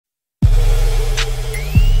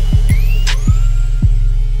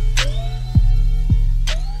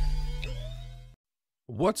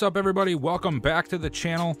What's up, everybody? Welcome back to the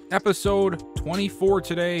channel. Episode 24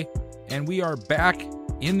 today, and we are back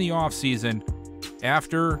in the offseason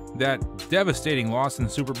after that devastating loss in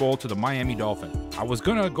the Super Bowl to the Miami Dolphins. I was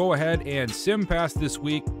gonna go ahead and sim pass this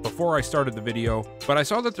week before I started the video, but I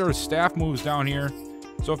saw that there were staff moves down here,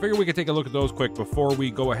 so I figured we could take a look at those quick before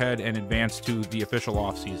we go ahead and advance to the official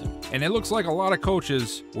offseason. And it looks like a lot of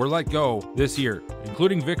coaches were let go this year,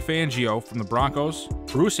 including Vic Fangio from the Broncos,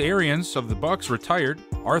 Bruce Arians of the Bucs retired,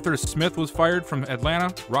 Arthur Smith was fired from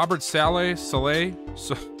Atlanta, Robert Saleh,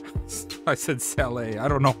 I said Saleh, I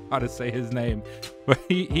don't know how to say his name, but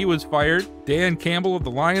he was fired. Dan Campbell of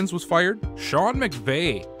the Lions was fired. Sean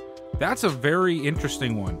McVay, that's a very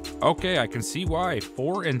interesting one. Okay, I can see why.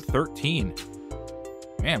 4-13.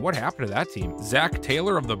 Man, what happened to that team? Zach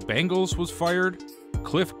Taylor of the Bengals was fired.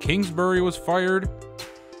 Cliff Kingsbury was fired.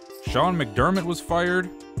 Sean McDermott was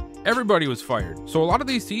fired. Everybody was fired. So a lot of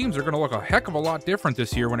these teams are going to look a heck of a lot different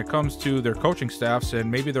this year when it comes to their coaching staffs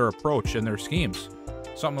and maybe their approach and their schemes.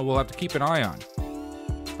 Something that we'll have to keep an eye on.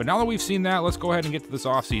 But now that we've seen that, let's go ahead and get to this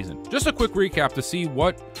offseason. Just a quick recap to see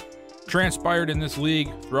what transpired in this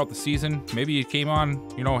league throughout the season. Maybe you came on,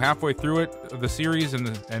 halfway through it, the series,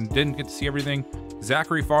 and didn't get to see everything.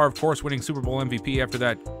 Zachary Farr, of course, winning Super Bowl MVP after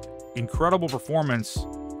that incredible performance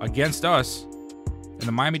against us, and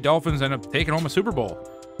the Miami Dolphins ended up taking home a Super Bowl.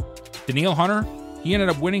 Danielle Hunter, he ended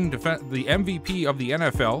up winning the MVP of the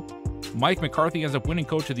NFL. Mike McCarthy ends up winning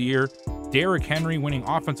Coach of the Year. Derrick Henry winning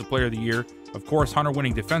Offensive Player of the Year. Of course, Hunter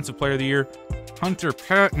winning Defensive Player of the Year. Hunter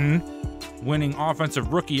Patton winning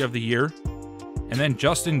Offensive Rookie of the Year. And then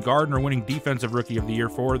Justin Gardner winning Defensive Rookie of the Year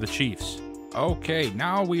for the Chiefs. Okay,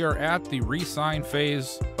 now we are at the re-sign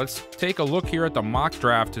phase. Let's take a look here at the mock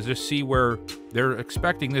draft to just see where they're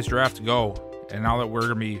expecting this draft to go. And now that we're going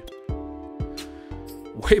to be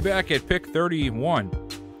way back at pick 31.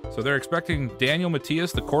 So they're expecting Daniel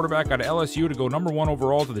Matias, the quarterback out of LSU, to go #1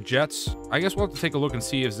 overall to the Jets. I guess we'll have to take a look and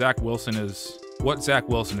see if what Zach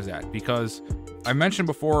Wilson is at. Because I mentioned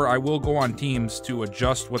before, I will go on teams to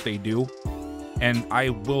adjust what they do. And I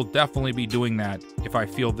will definitely be doing that if I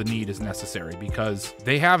feel the need is necessary, because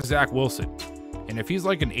they have Zach Wilson. And if he's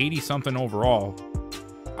like an 80-something overall,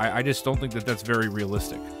 I just don't think that that's very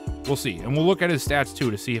realistic. We'll see. And we'll look at his stats too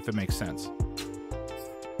to see if it makes sense.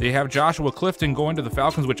 They have Joshua Clifton going to the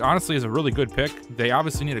Falcons, which honestly is a really good pick. They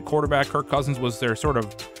obviously need a quarterback. Kirk Cousins was their sort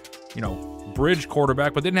of, bridge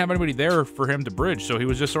quarterback, but didn't have anybody there for him to bridge. So he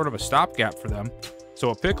was just sort of a stopgap for them. So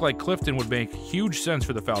a pick like Clifton would make huge sense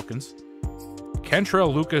for the Falcons.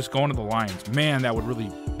 Kentrell Lucas going to the Lions. Man, that would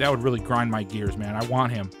really grind my gears, man. I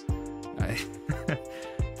want him.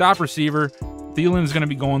 Top receiver. Thielen's going to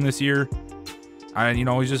be going this year.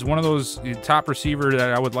 He's just one of those top receiver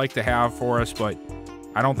that I would like to have for us, but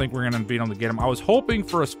I don't think we're going to be able to get him. I was hoping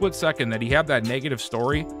for a split second that he had that negative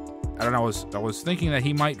story. I don't know. I was thinking that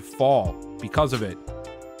he might fall because of it,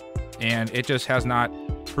 and it just has not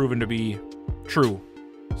proven to be true.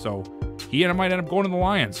 So he might end up going to the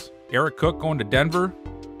Lions. Eric Cook going to Denver,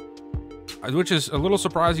 which is a little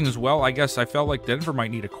surprising as well. I guess I felt like Denver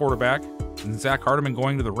might need a quarterback. And Zach Hardiman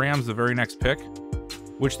going to the Rams the very next pick,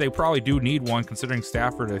 which they probably do need one considering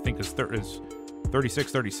Stafford, I think, is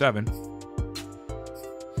 36-37.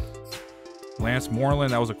 Lance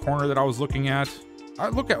Moreland, that was a corner that I was looking at. I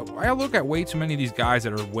look at way too many of these guys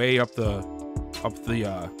that are way up on the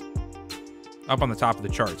top of the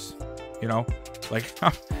charts. Like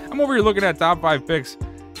I'm over here looking at top 5 picks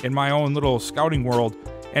in my own little scouting world,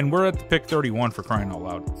 and we're at the pick 31 for crying out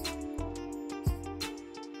loud.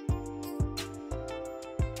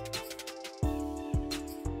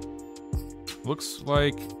 Looks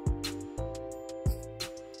like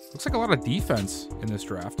a lot of defense in this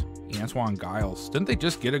draft. Antoine Giles. Didn't they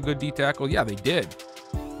just get a good D tackle? Yeah, they did.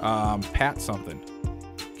 Pat something.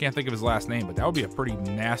 Can't think of his last name, but that would be a pretty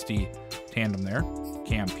nasty tandem there.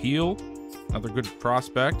 Cam Peel, another good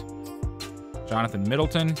prospect. Jonathan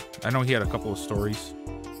Middleton. I know he had a couple of stories.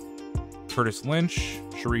 Curtis Lynch,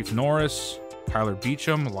 Sharif Norris, Tyler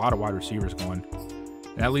Beacham. A lot of wide receivers going.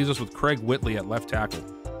 And that leaves us with Craig Whitley at left tackle.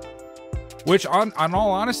 Which, on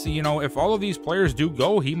all honesty, if all of these players do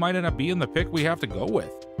go, he might end up being the pick we have to go with.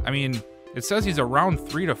 I mean, it says he's around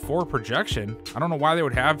 3 to 4 projection. I don't know why they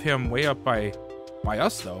would have him way up by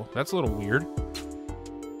us, though. That's a little weird.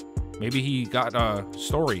 Maybe he got a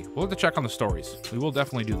story. We'll have to check on the stories. We will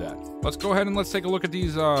definitely do that. Let's go ahead and let's take a look at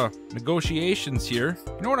these negotiations here.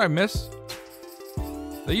 You know what I miss?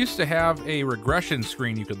 They used to have a regression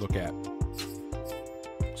screen you could look at,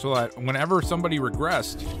 so that whenever somebody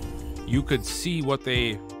regressed, you could see what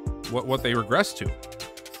they regressed to.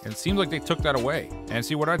 And it seems like they took that away. And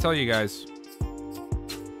see, what I tell you guys,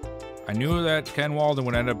 I knew that Ken Walden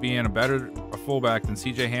would end up being a fullback than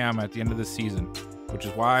CJ Ham at the end of this season, which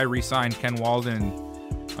is why I re-signed Ken Walden.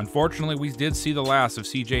 Unfortunately, we did see the last of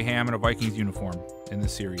CJ Ham in a Vikings uniform in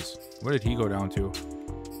this series. What did he go down to?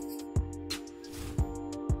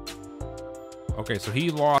 Okay, so he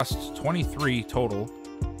lost 23 total.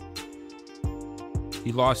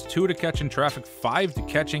 He lost 2 to catching traffic, 5 to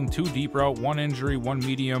catching, 2 deep route, 1 injury, 1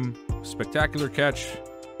 medium, spectacular catch,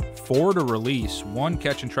 4 to release, 1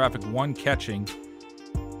 catching traffic, 1 catching,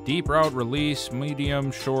 deep route, release,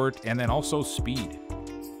 medium, short, and then also speed.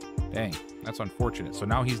 Dang, that's unfortunate. So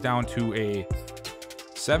now he's down to a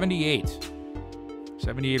 78.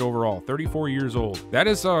 78 overall, 34 years old.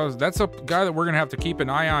 That's a guy that we're going to have to keep an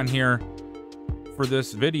eye on here for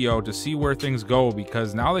this video to see where things go,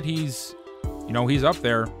 because now that he's up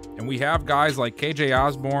there, and we have guys like KJ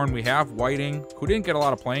Osborne, we have Whiting, who didn't get a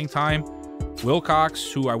lot of playing time,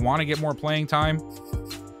 Wilcox, who I want to get more playing time.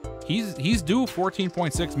 He's due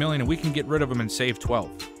 $14.6 million, and we can get rid of him and save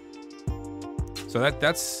 12. So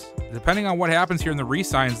that's depending on what happens here in the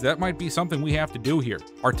re-signs, that might be something we have to do here.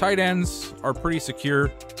 Our tight ends are pretty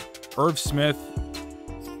secure. Irv Smith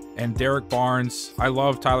and Derek Barnes. I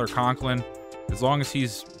love Tyler Conklin. As long as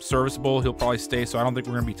he's serviceable, he'll probably stay, so I don't think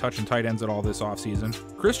we're going to be touching tight ends at all this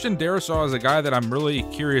offseason. Christian Darrisaw is a guy that I'm really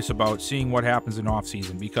curious about seeing what happens in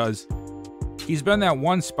offseason, because he's been that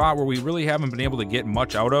one spot where we really haven't been able to get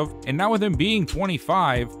much out of. And now with him being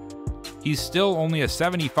 25, he's still only a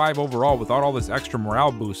 75 overall without all this extra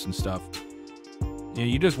morale boost and stuff.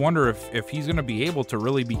 You just wonder if he's going to be able to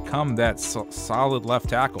really become that solid left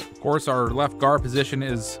tackle. Of course, our left guard position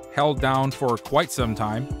is held down for quite some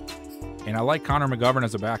time. And I like Connor McGovern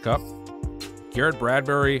as a backup. Garrett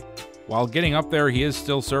Bradbury, while getting up there, he is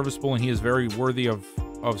still serviceable and he is very worthy of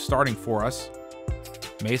starting for us.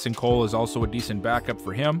 Mason Cole is also a decent backup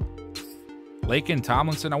for him. Laken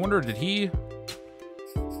Tomlinson, I wonder, did he...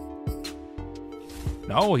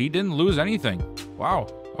 No, he didn't lose anything. Wow,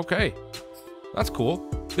 okay. That's cool.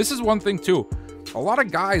 This is one thing, too. A lot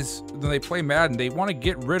of guys, when they play Madden, they want to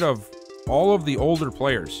get rid of all of the older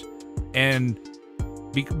players. And...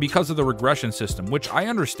 because of the regression system, which I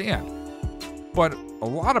understand. But a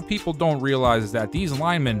lot of people don't realize that these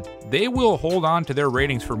linemen, they will hold on to their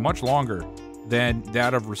ratings for much longer than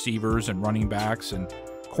that of receivers and running backs and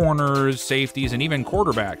corners, safeties, and even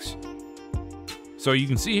quarterbacks. So you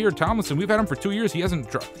can see here, Tomlinson, we've had him for 2 years. He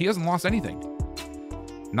hasn't lost anything.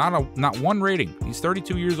 Not one rating. He's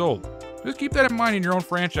 32 years old. Just keep that in mind in your own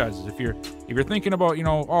franchises. If you're thinking about,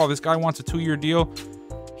 oh, this guy wants a 2-year deal,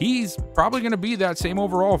 he's probably going to be that same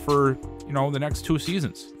overall for, the next 2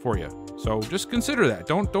 seasons for you. So just consider that.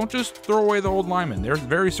 Don't just throw away the old linemen. They're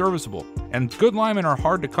very serviceable. And good linemen are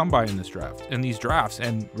hard to come by in these drafts,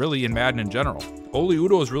 and really in Madden in general. Oli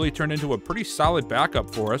Udoh has really turned into a pretty solid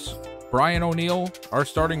backup for us. Brian O'Neill, our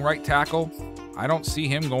starting right tackle, I don't see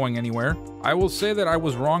him going anywhere. I will say that I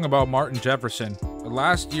was wrong about Martin Jefferson.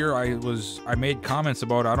 Last year I made comments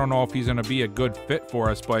about, I don't know if he's going to be a good fit for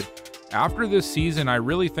us, but after this season, I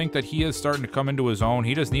really think that he is starting to come into his own.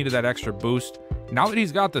 He just needed that extra boost. Now that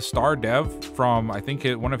he's got the star dev from, I think,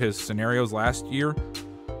 one of his scenarios last year,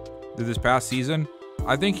 this past season,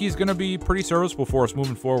 I think he's going to be pretty serviceable for us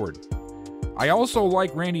moving forward. I also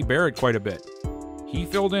like Randy Barrett quite a bit. He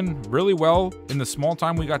filled in really well in the small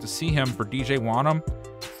time we got to see him for DJ Wanham,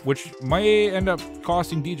 which may end up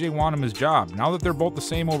costing DJ Wanham his job. Now that they're both the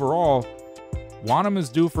same overall, Wanham is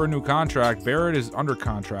due for a new contract. Barrett is under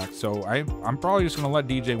contract, so I'm probably just going to let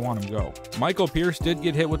DJ Wanham go. Michael Pierce did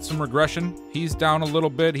get hit with some regression. He's down a little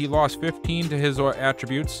bit. He lost 15 to his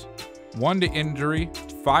attributes, 1 to injury,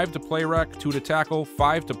 5 to play rec, 2 to tackle,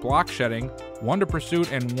 5 to block shedding, 1 to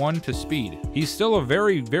pursuit, and 1 to speed. He's still a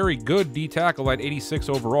very, very good D tackle at 86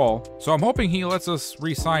 overall, so I'm hoping he lets us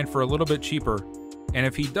re-sign for a little bit cheaper. And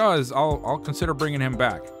if he does, I'll consider bringing him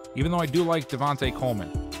back, even though I do like Devontae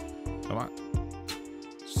Coleman. Come on.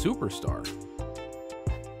 Superstar.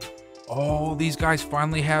 Oh, these guys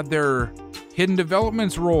finally had their hidden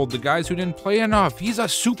developments rolled. The guys who didn't play enough. He's a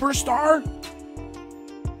superstar?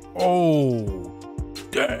 Oh,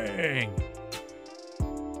 dang.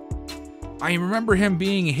 I remember him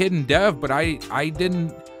being hidden dev, but I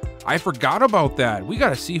forgot about that. We got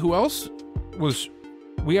to see who else was.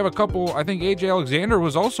 We have a couple. I think AJ Alexander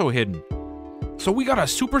was also hidden. So we got a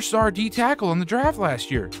superstar D tackle in the draft last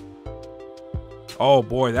year. Oh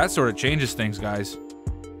boy, that sort of changes things, guys.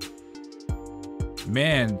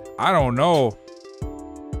 Man, I don't know.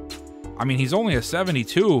 I mean, he's only a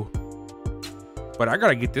 72, but I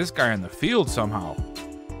gotta get this guy in the field somehow.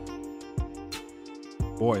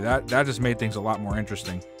 Boy, that just made things a lot more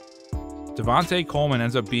interesting. Devontae Coleman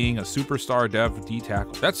ends up being a superstar dev D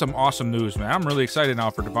tackle. That's some awesome news, man. I'm really excited now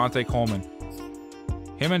for Devontae Coleman.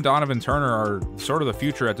 Him and Donovan Turner are sort of the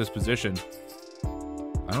future at this position.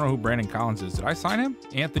 I don't know who Brandon Collins is. Did I sign him?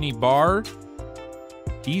 Anthony Barr.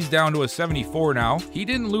 He's down to a 74 now. He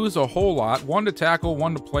didn't lose a whole lot. 1 to tackle,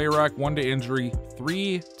 1 to play rec, 1 to injury,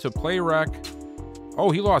 3 to play rec.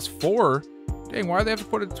 Oh, he lost 4. Dang, why do they have to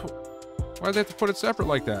put it? Why do they have to put it separate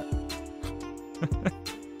like that?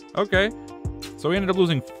 Okay, so he ended up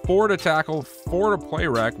losing 4 to tackle, 4 to play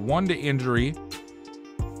rec, 1 to injury,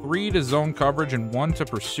 3 to zone coverage, and 1 to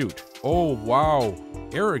pursuit. Oh wow,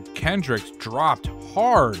 Eric Kendricks dropped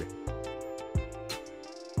hard.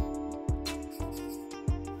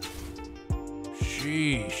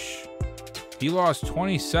 Sheesh. He lost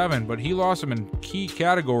 27, but he lost them in key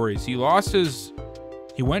categories. He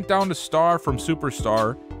went down to star from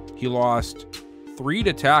superstar. He lost 3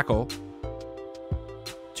 to tackle,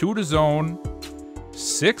 2 to zone,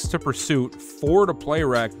 6 to pursuit, 4 to play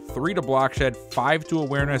rec, 3 to block shed, 5 to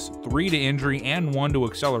awareness, 3 to injury, and 1 to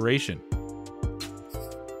acceleration.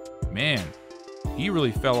 Man, he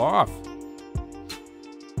really fell off.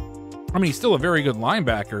 I mean, he's still a very good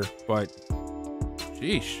linebacker, but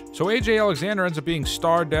sheesh. So AJ Alexander ends up being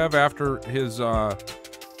star dev after his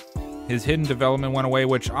hidden development went away,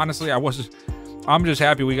 which honestly I'm just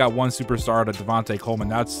happy we got 1 superstar to Devontae Coleman.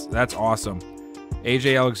 That's awesome.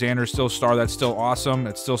 AJ Alexander still star. That's still awesome.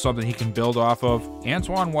 It's still something he can build off of.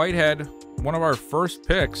 Antoine Whitehead, one of our first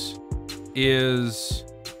picks, is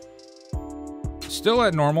still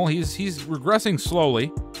at normal. He's regressing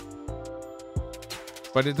slowly,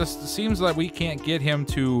 but it just seems that we can't get him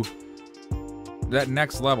to that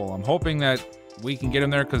next level. I'm hoping that we can get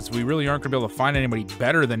him there because we really aren't going to be able to find anybody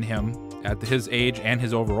better than him at his age and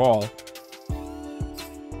his overall.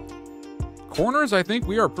 Corners, I think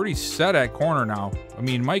we are pretty set at corner now. I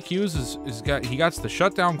mean, Mike Hughes got the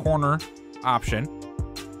shutdown corner option.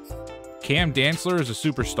 Cam Dantzler is a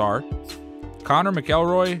superstar. Connor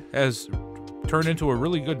McElroy has turned into a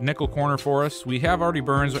really good nickel corner for us. We have Artie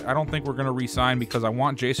Burns. I don't think we're going to re-sign because I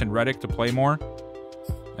want Jason Reddick to play more.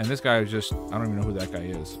 And this guy is just, I don't even know who that guy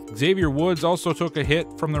is. Xavier Woods also took a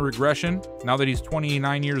hit from the regression now that he's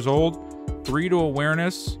 29 years old. 3 to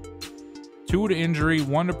awareness, 2 to injury,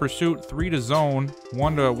 1 to pursuit, 3 to zone,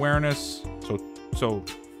 1 to awareness. So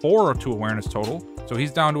 4 to awareness total. So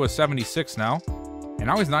he's down to a 76 now. And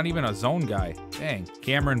now he's not even a zone guy. Dang.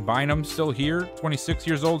 Cameron Bynum still here, 26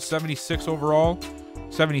 years old, 76 overall,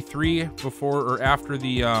 73 before or after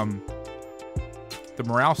the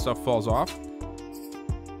morale stuff falls off.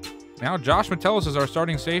 Now Josh Metellus is our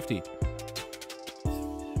starting safety.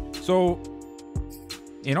 So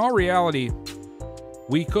in all reality,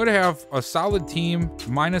 we could have a solid team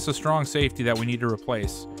minus a strong safety that we need to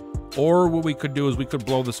replace. Or what we could do is we could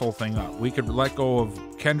blow this whole thing up. We could let go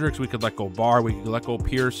of Kendricks. We could let go Barr. We could let go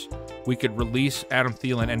Pierce. We could release Adam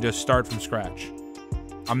Thielen and just start from scratch.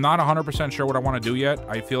 I'm not 100% sure what I want to do yet.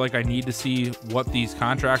 I feel like I need to see what these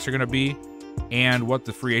contracts are going to be and what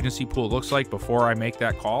the free agency pool looks like before I make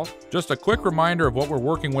that call. Just a quick reminder of what we're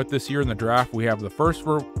working with this year in the draft. We have the first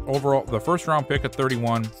round pick at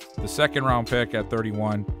 31, the second round pick at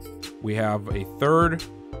 31. We have a third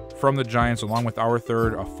from the Giants along with our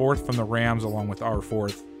third, a fourth from the Rams along with our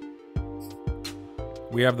fourth.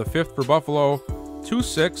 We have the fifth for Buffalo, 2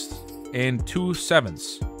 sixths, and 2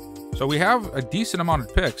 sevenths. So we have a decent amount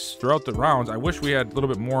of picks throughout the rounds. I wish we had a little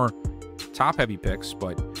bit more top-heavy picks,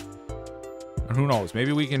 but who knows?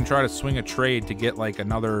 Maybe we can try to swing a trade to get like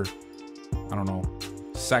another, I don't know,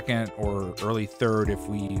 second or early third if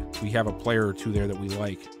we have a player or two there that we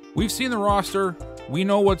like. We've seen the roster. We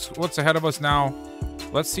know what's ahead of us now.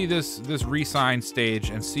 Let's see this re-sign stage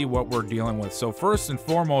and see what we're dealing with. So first and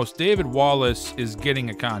foremost, David Wallace is getting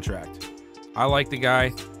a contract. I like the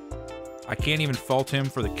guy. I can't even fault him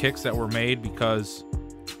for the kicks that were made because,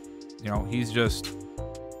 you know, he's just,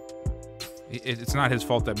 it's not his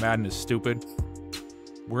fault that Madden is stupid.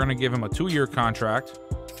 We're going to give him a 2-year contract.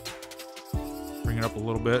 Bring it up a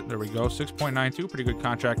little bit. There we go. 6.92. Pretty good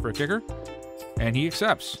contract for a kicker. And he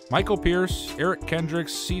accepts. Michael Pierce, Eric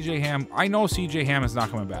Kendricks, CJ Ham. I know CJ Ham is not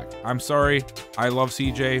coming back. I'm sorry. I love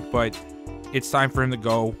CJ, but it's time for him to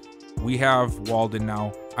go. We have Walden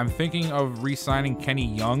now. I'm thinking of re-signing Kenny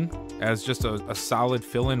Young as just a solid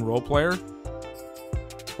fill-in role player.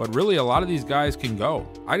 But really, a lot of these guys can go.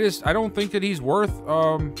 I don't think that he's worth,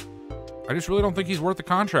 I just really don't think he's worth the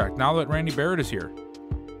contract now that Randy Barrett is here.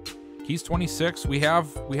 He's 26. We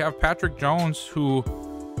have Patrick Jones, who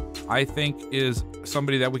I think is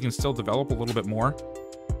somebody that we can still develop a little bit more.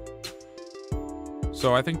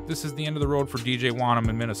 So I think this is the end of the road for DJ Wanham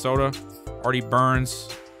in Minnesota. Artie Burns,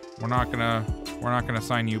 We're not gonna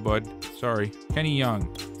sign you, bud. Sorry. Kenny Young.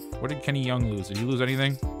 What did Kenny Young lose? Did he lose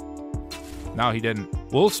anything? No, he didn't.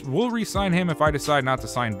 We'll re-sign him if I decide not to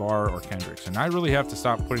sign Barr or Kendricks, and I really have to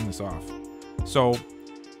stop putting this off. So,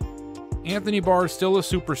 Anthony Barr is still a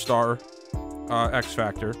superstar, X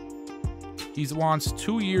Factor. He wants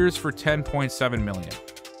 2 years for $10.7 million.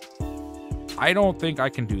 I don't think I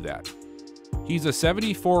can do that. He's a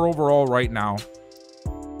 74 overall right now,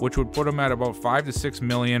 which would put him at about $5 to $6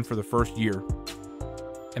 million for the first year.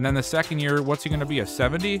 And then the second year, what's he going to be? A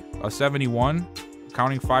 70? A 71?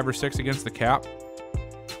 Counting 5 or 6 against the cap?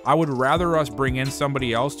 I would rather us bring in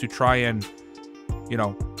somebody else to try and, you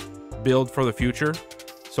know, build for the future.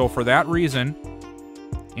 So for that reason,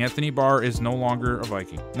 Anthony Barr is no longer a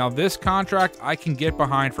Viking. Now this contract I can get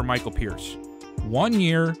behind for Michael Pierce. 1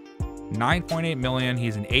 year, $9.8 million.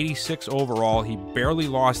 He's an 86 overall. He barely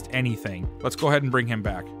lost anything. Let's go ahead and bring him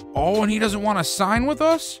back. Oh, and he doesn't want to sign with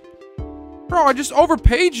us? Bro, I just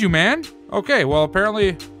overpaid you, man. Okay, well,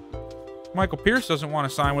 apparently Michael Pierce doesn't want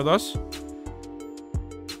to sign with us.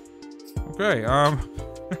 Okay,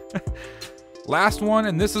 last one,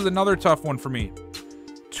 and this is another tough one for me.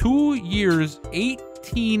 2 years,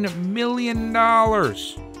 $18 million.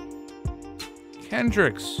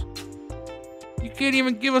 Kendricks. You can't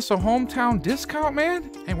even give us a hometown discount,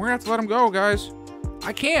 man? And we're gonna have to let him go, guys.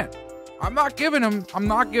 I can't. I'm not giving him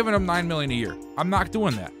 $9 million a year. I'm not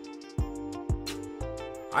doing that.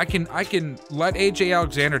 I can let AJ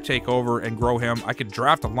Alexander take over and grow him. I could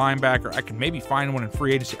draft a linebacker. I could maybe find one in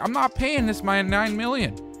free agency. I'm not paying this man $9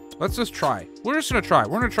 million. Let's just try. We're just gonna try.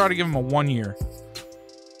 We're gonna try to give him a 1 year.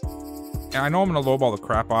 And I know I'm gonna lowball the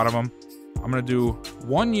crap out of him. I'm gonna do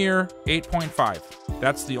 1 year, 8.5.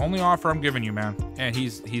 That's the only offer I'm giving you, man. And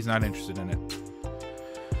he's not interested in it.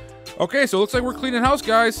 Okay, so it looks like we're cleaning house,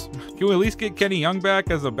 guys. Can we at least get Kenny Young back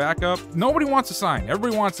as a backup? Nobody wants to sign.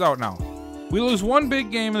 Everybody wants out now. We lose one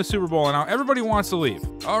big game in the Super Bowl, and now everybody wants to leave.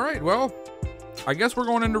 All right, well, I guess we're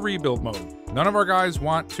going into rebuild mode. None of our guys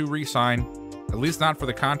want to re-sign, at least not for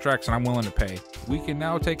the contracts that I'm willing to pay. We can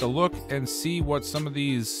now take a look and see where some of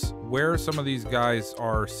these guys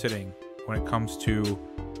are sitting when it comes to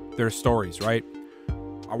their stories, right?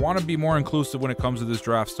 I want to be more inclusive when it comes to this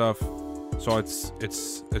draft stuff, so it's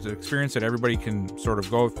an experience that everybody can sort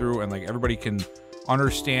of go through, and like everybody can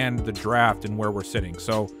understand the draft and where we're sitting.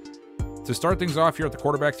 So to start things off here at the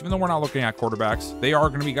quarterbacks, even though we're not looking at quarterbacks, they are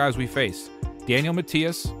going to be guys we face. Daniel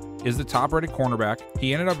Matias is the top-rated cornerback.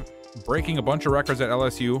 He ended up breaking a bunch of records at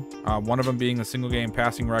LSU, one of them being a single-game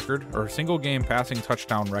passing record, or single-game passing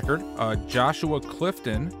touchdown record. Joshua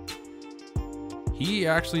Clifton, he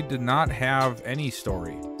actually did not have any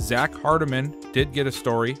story. Zach Hardiman did get a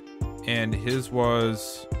story, and his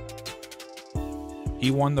was...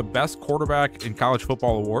 he won the Best Quarterback in College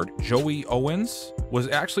Football Award. Joey Owens was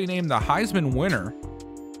actually named the Heisman winner,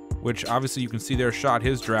 which obviously you can see there shot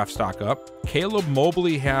his draft stock up. Caleb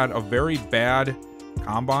Mobley had a very bad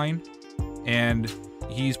combine, and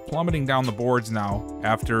he's plummeting down the boards now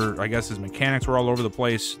after, I guess, his mechanics were all over the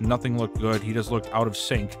place. Nothing looked good. He just looked out of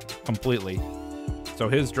sync completely. So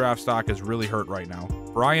his draft stock is really hurt right now.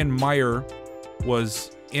 Brian Meyer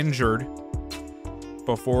was injured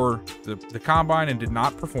before the combine and did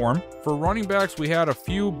not perform. For running backs, we had a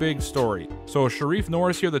few big stories. So Sharif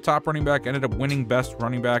Norris here, the top running back, ended up winning Best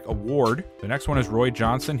Running Back Award. The next one is Roy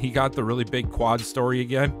Johnson. He got the really big quad story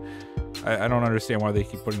again. I don't understand why they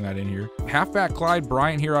keep putting that in here. Halfback Clyde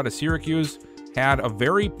Bryant here out of Syracuse had a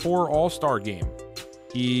very poor all-star game.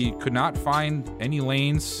 He could not find any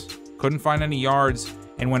lanes, couldn't find any yards,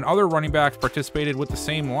 and when other running backs participated with the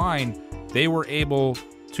same line, they were able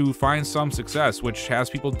to find some success, which has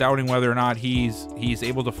people doubting whether or not he's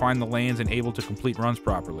able to find the lanes and able to complete runs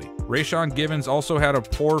properly. Rayshawn Givens also had a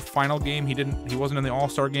poor final game. He wasn't in the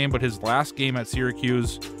All-Star game, but his last game at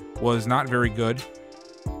Syracuse was not very good,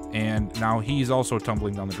 and now he's also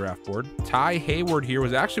tumbling down the draft board. Ty Hayward here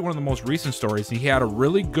was actually one of the most recent stories. He had a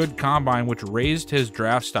really good combine, which raised his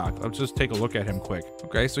draft stock. Let's just take a look at him quick.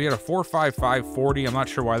 Okay, so he had a 4.55 40. I'm not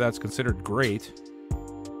sure why that's considered great.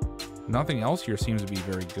 Nothing else here seems to be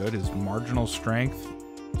very good. His marginal strength,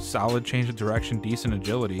 solid change of direction, decent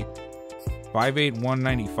agility. 5'8",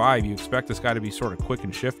 195. You expect this guy to be sort of quick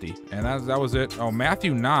and shifty. And that was it. Oh,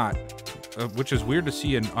 Matthew Knott, which is weird to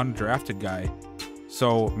see an undrafted guy.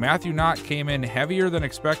 So Matthew Knott came in heavier than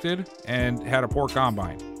expected and had a poor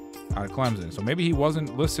combine out of Clemson. So maybe he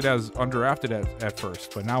wasn't listed as undrafted at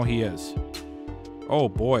first, but now he is. Oh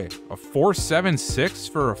boy, a 4.76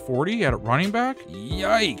 for a 40 at a running back?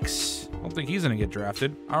 Yikes. I don't think he's going to get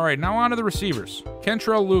drafted. All right, now on to the receivers.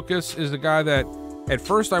 Kentrell Lucas is the guy that At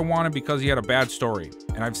first, I wanted because he had a bad story.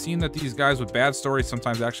 And I've seen that these guys with bad stories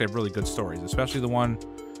sometimes actually have really good stories, especially the one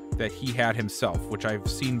that he had himself, which I've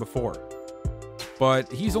seen before.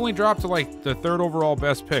 But he's only dropped to like the 3rd overall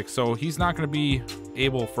best pick, so he's not going to be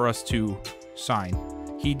able for us to sign.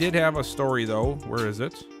 He did have a story, though. Where is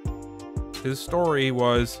it? His story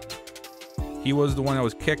was he was the one that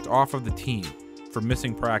was kicked off of the team for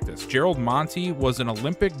missing practice. Gerald Monty was an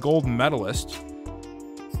Olympic gold medalist.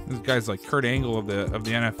 This guy's like Kurt Angle of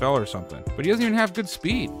the NFL or something. But he doesn't even have good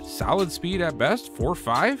speed. Solid speed at best.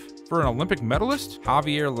 4.5 for an Olympic medalist.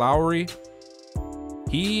 Javier Lowry.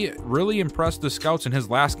 He really impressed the scouts in his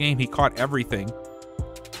last game. He caught everything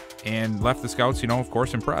and left the scouts, of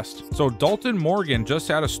course, impressed. So Dalton Morgan just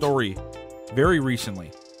had a story very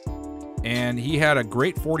recently. And he had a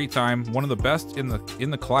great 40 time, one of the best in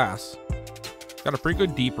the class. Got a pretty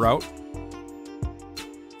good deep route.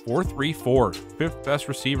 4.34, 5th best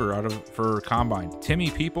receiver for Combine. Timmy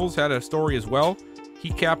Peoples had a story as well. He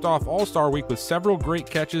capped off All-Star Week with several great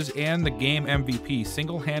catches and the game MVP.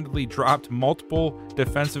 Single-handedly dropped multiple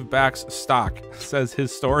defensive backs' stock, says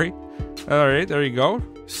his story. All right, there you go.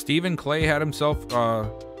 Stephen Clay had himself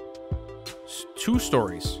 2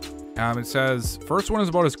 stories. It says, first one is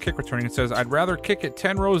about his kick returning. It says, I'd rather kick it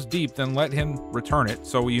 10 rows deep than let him return it.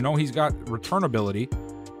 So he's got return ability.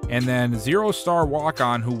 And then 0-star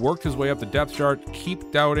walk-on who worked his way up the depth chart.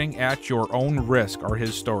 Keep doubting at your own risk are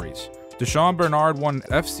his stories. Deshaun Bernard won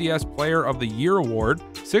FCS Player of the Year award.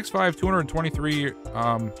 6'5", 223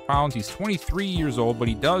 pounds. He's 23 years old, but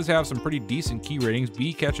he does have some pretty decent key ratings.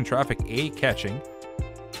 B, catching traffic. A, catching.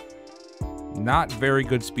 Not very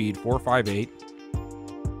good speed. 4.58.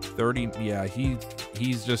 30. Yeah,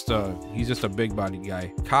 he's just a big body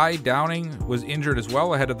guy. Kai Downing was injured as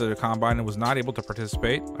well ahead of the combine and was not able to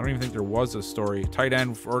participate. I don't even think there was a story. Tight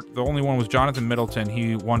end, the only one was Jonathan Middleton.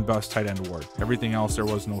 He won best tight end award. Everything else, there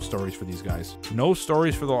was no stories for these guys. No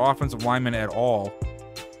stories for the offensive linemen at all.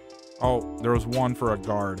 Oh, there was one for a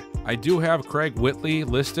guard. I do have Craig Whitley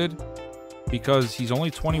listed because he's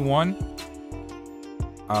only 21.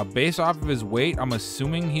 Based off of his weight, I'm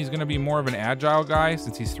assuming he's going to be more of an agile guy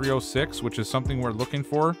since he's 306, which is something we're looking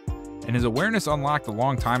for. And his awareness unlocked a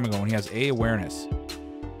long time ago, and he has A awareness.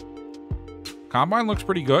 Combine looks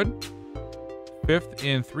pretty good. 5th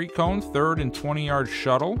in 3 cones, 3rd in 20-yard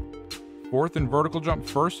shuttle, 4th in vertical jump,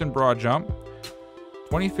 1st in broad jump,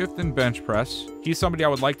 25th in bench press. He's somebody I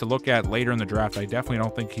would like to look at later in the draft. I definitely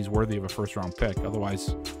don't think he's worthy of a 1st-round pick.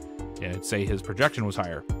 Otherwise, yeah, I'd say his projection was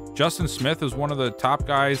higher. Justin Smith is one of the top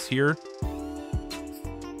guys here.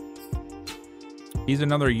 He's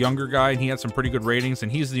another younger guy, and he had some pretty good ratings,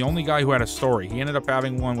 and he's the only guy who had a story. He ended up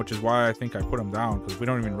having one, which is why I think I put him down, because we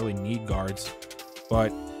don't even really need guards.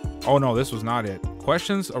 But, oh no, this was not it.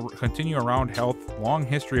 Questions continue around health, long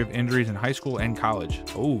history of injuries in high school and college.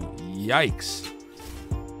 Oh, yikes.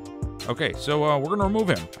 Okay, so we're going to remove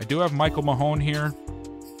him. I do have Michael Mahone here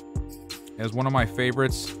as one of my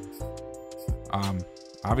favorites.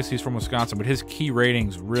 Obviously, he's from Wisconsin, but his key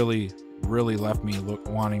ratings really left me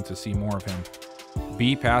wanting to see more of him.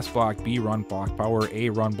 B, pass block. B, run block power.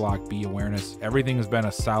 A, run block. B, awareness. Everything has been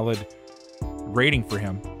a solid rating for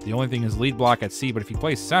him. The only thing is lead block at C, but if he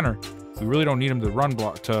plays center, we really don't need him to run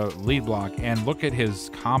block to lead block. And look at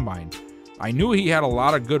his combine. I knew he had a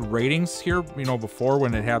lot of good ratings here, before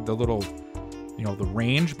when it had the little, the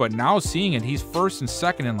range, but now seeing it, he's 1st and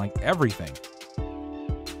 2nd in like everything.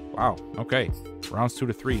 Wow. Okay. Rounds 2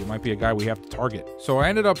 to 3. It might be a guy we have to target. So I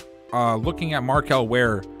ended up looking at Markel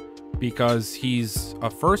Ware because he's a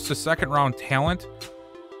 1st to 2nd round talent,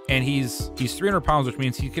 and he's 300 pounds, which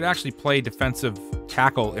means he could actually play defensive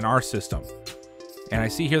tackle in our system. And I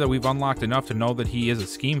see here that we've unlocked enough to know that he is a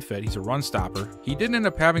scheme fit. He's a run stopper. He didn't end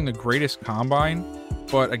up having the greatest combine,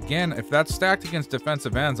 but again, if that's stacked against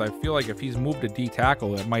defensive ends, I feel like if he's moved to D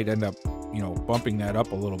tackle, it might end up, bumping that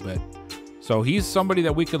up a little bit. So he's somebody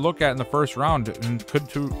that we could look at in the 1st round and could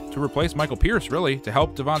to replace Michael Pierce, really, to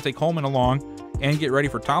help Devontae Coleman along and get ready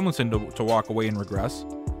for Tomlinson to walk away and regress.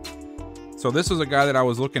 So this is a guy that I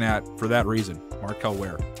was looking at for that reason, Markel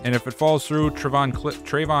Ware. And if it falls through,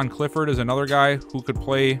 Trayvon Clifford is another guy who could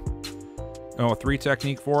play a 3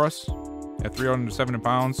 technique for us at 370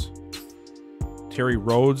 pounds. Terry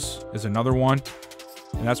Rhodes is another one.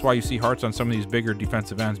 And that's why you see hearts on some of these bigger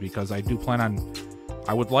defensive ends, because I do plan on...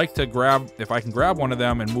 I would like to grab, if I can grab one of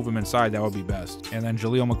them and move them inside, that would be best. And then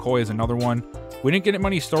Jaleel McCoy is another one. We didn't get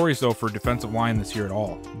many stories, though, for defensive line this year at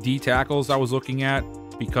all. D tackles I was looking at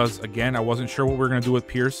because, again, I wasn't sure what we were going to do with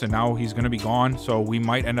Pierce, and now he's going to be gone, so we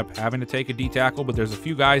might end up having to take a D tackle. But there's a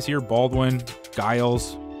few guys here, Baldwin,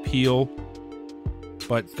 Giles, Peel.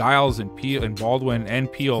 But Giles and Peel and Baldwin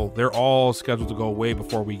and Peel, they're all scheduled to go way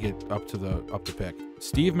before we get up to pick.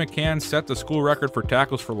 Steve McCann set the school record for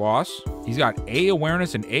tackles for loss. He's got A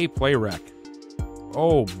awareness and A play rec.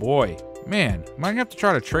 Oh boy, man, am I gonna have to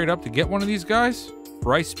try to trade up to get one of these guys?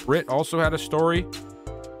 Bryce Britt also had a story.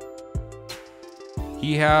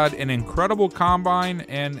 He had an incredible combine,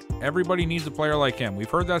 and everybody needs a player like him. We've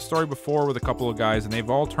heard that story before with a couple of guys, and they've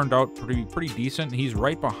all turned out pretty decent. He's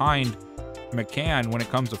right behind McCann when it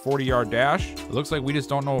comes to 40-yard dash. It looks like we just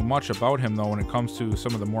don't know much about him, though, when it comes to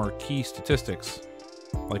some of the more key statistics,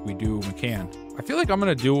 like we do McCann. I feel like I'm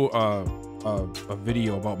going to do a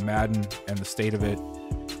video about Madden and the state of it,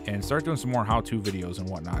 and start doing some more how-to videos and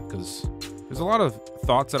whatnot, because there's a lot of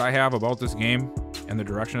thoughts that I have about this game and the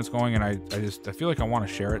direction it's going, and I feel like I want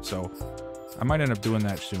to share it, so I might end up doing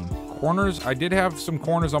that soon. Corners, I did have some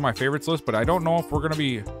corners on my favorites list, but I don't know if we're going to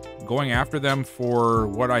be going after them for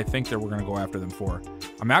what I think that we're going to go after them for.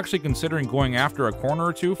 I'm actually considering going after a corner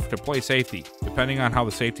or two to play safety, depending on how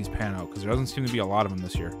the safeties pan out, because there doesn't seem to be a lot of them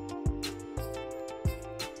this year.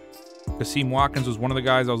 Kasim Watkins was one of the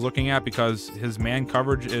guys I was looking at because his man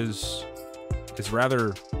coverage is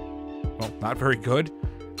rather, well, not very good.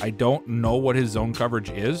 I don't know what his zone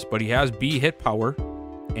coverage is, but he has B hit power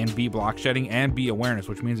and B block shedding and B awareness,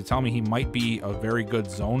 which means to tell me he might be a very good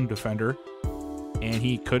zone defender, and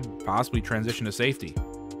he could possibly transition to safety.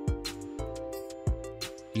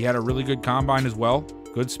 He had a really good combine as well,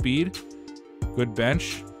 good speed, good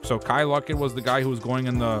bench. So Kai Luckett was the guy who was going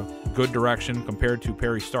in the good direction compared to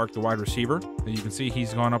Perry Stark, the wide receiver. And you can see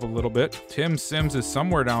he's gone up a little bit. Tim Sims is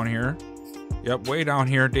somewhere down here. Yep, way down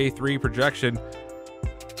here, day 3 projection.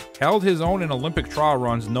 Held his own in Olympic trial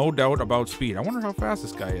runs, no doubt about speed. I wonder how fast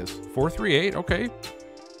this guy is. 4.38, okay.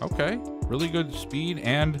 Okay, really good speed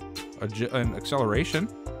and acceleration.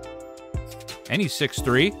 And he's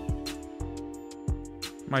 6'3".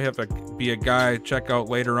 Might have to be a guy check out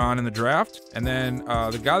later on in the draft. And then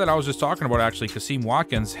the guy that I was just talking about, actually, Kasim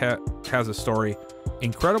Watkins, has a story.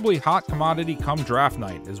 Incredibly hot commodity come draft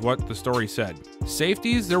night is what the story said.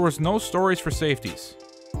 Safeties, there was no stories for safeties.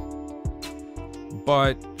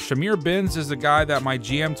 But Shamir Binns is the guy that my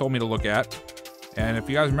GM told me to look at. And if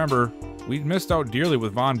you guys remember, we missed out dearly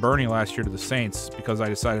with Von Burney last year to the Saints because I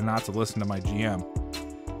decided not to listen to my GM.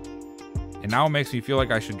 And now it makes me feel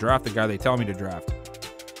like I should draft the guy they tell me to draft.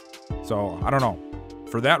 So, I don't know.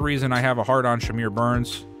 For that reason, I have a heart on Shamir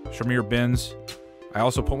Binns. I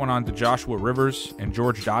also put one on to Joshua Rivers and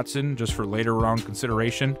George Dotson just for later round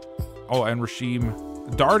consideration. Oh, and Rasheem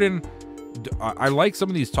Darden. I like some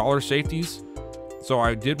of these taller safeties, so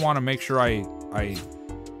I did want to make sure I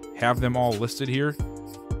have them all listed here.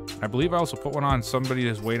 I believe I also put one on somebody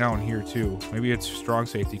that's way down here too. Maybe it's strong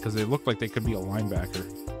safety because they look like they could be a linebacker.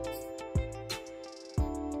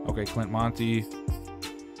 Okay, Clint Monty.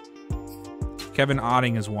 Kevin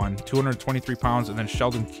Otting is one, 223 pounds, and then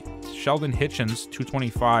Sheldon Hitchens,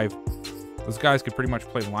 225. Those guys could pretty much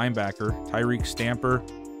play linebacker. Tyreek Stamper,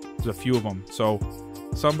 there's a few of them. So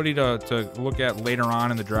somebody to look at later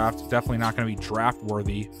on in the draft. Definitely not going to be draft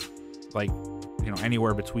worthy, like, you know,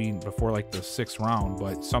 anywhere before like the 6th round,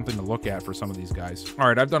 but something to look at for some of these guys. All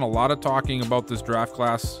right, I've done a lot of talking about this draft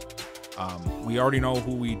class. We already know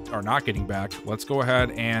who we are not getting back. Let's go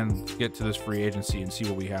ahead and get to this free agency and see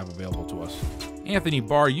what we have available to us. Anthony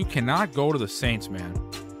Barr, you cannot go to the Saints, man.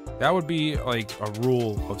 That would be like a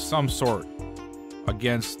rule of some sort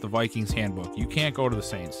against the Vikings handbook. You can't go to the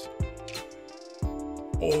Saints.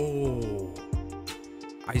 Oh,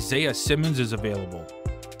 Isaiah Simmons is available.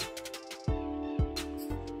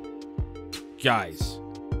 Guys.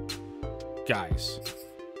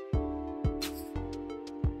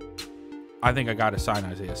 I think I got to sign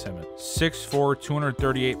Isaiah Simmons. 6'4",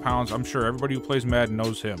 238 pounds. I'm sure everybody who plays Madden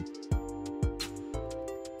knows him.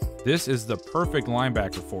 This is the perfect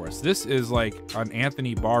linebacker for us. This is like an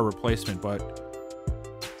Anthony Barr replacement, but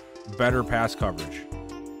better pass coverage.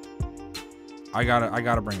 I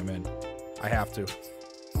gotta bring him in. I have to.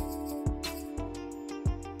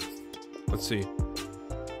 Let's see.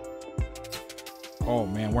 Oh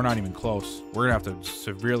man, we're not even close. We're gonna have to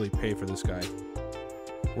severely pay for this guy.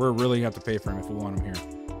 We're really gonna have to pay for him if we want him here.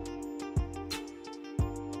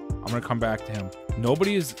 I'm gonna come back to him.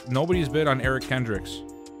 Nobody's bid on Eric Kendricks.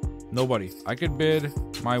 Nobody. I could bid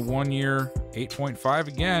my 1 year 8.5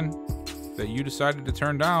 again that you decided to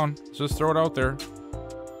turn down. Let's just throw it out there.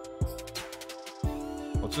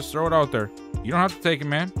 Let's just throw it out there. You don't have to take it,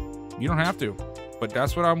 man. You don't have to. But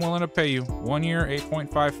that's what I'm willing to pay you. 1 year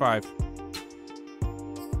 8.55.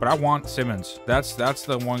 But I want Simmons. That's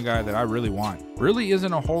the one guy that I really want. Really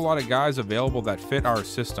isn't a whole lot of guys available that fit our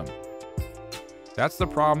system. That's the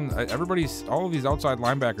problem. All of these outside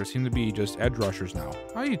linebackers seem to be just edge rushers now.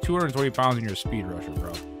 How are you 220 pounds and you're a speed rusher,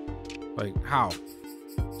 bro? Like, how?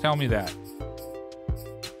 Tell me that.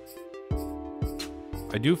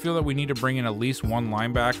 I do feel that we need to bring in at least one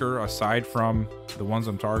linebacker aside from the ones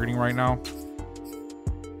I'm targeting right now.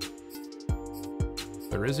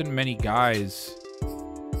 There isn't many guys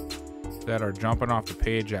that are jumping off the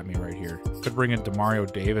page at me right here. Could bring in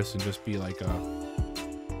Demario Davis and just be like a...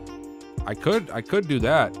 I could do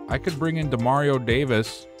that. I could bring in Demario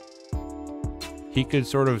Davis. He could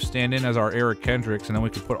sort of stand in as our Eric Kendricks, and then we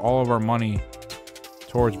could put all of our money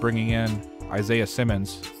towards bringing in Isaiah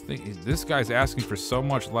Simmons. This guy's asking for so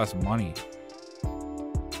much less money.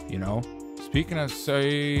 You know? Speaking of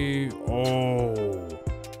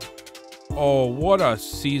Oh, what a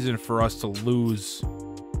season for us to lose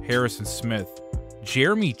Harrison Smith.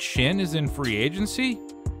 Jeremy Chin is in free agency?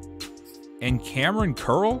 And Cameron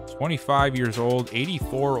Curl, 25 years old,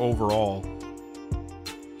 84 overall.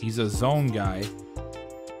 He's a zone guy,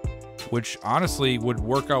 which honestly would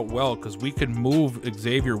work out well because we could move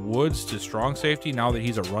Xavier Woods to strong safety now that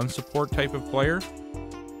he's a run support type of player.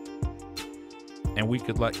 And we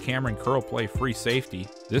could let Cameron Curl play free safety.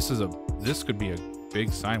 This could be a big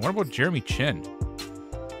sign. What about Jeremy Chin?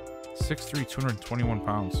 6'3", 221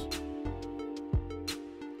 pounds.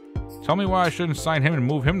 Tell me why I shouldn't sign him and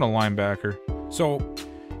move him to linebacker. So,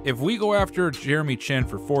 if we go after Jeremy Chin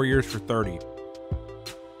for 4 years for 30,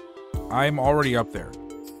 I'm already up there.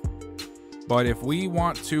 But if we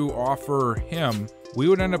want to offer him, we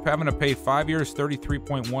would end up having to pay 5 years,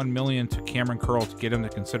 $33.1 million to Cameron Curl to get him to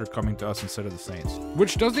consider coming to us instead of the Saints.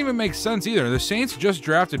 Which doesn't even make sense either. The Saints just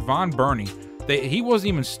drafted Von Burney. He wasn't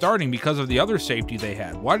even starting because of the other safety they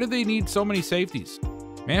had. Why do they need so many safeties?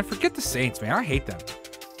 Man, forget the Saints, man. I hate them.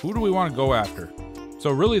 Who do we want to go after?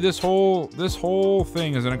 So really, this whole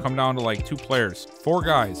thing is going to come down to like 2 players, 4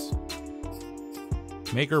 guys.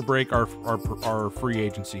 Make or break our free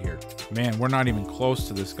agency here. Man, we're not even close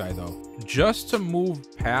to this guy though. Just to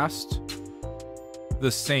move past the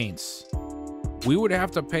Saints, we would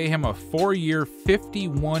have to pay him a 4-year,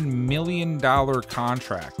 $51 million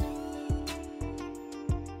contract.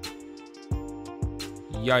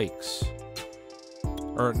 Yikes.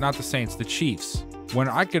 Or not the Saints, the Chiefs. When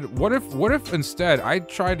I could, what if instead I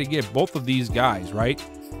tried to get both of these guys, right?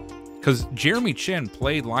 Because Jeremy Chin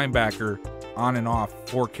played linebacker on and off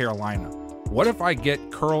for Carolina. What if I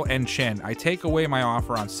get Curl and Chin? I take away my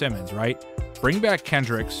offer on Simmons, right? Bring back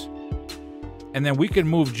Kendricks, and then we could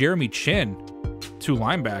move Jeremy Chin to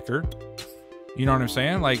linebacker. You know what I'm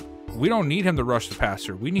saying? Like, we don't need him to rush the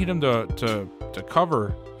passer. We need him to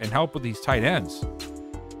cover and help with these tight ends.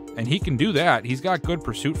 And he can do that. He's got good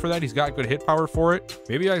pursuit for that. He's got good hit power for it.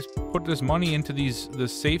 Maybe I put this money into the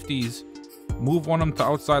safeties, move one of them to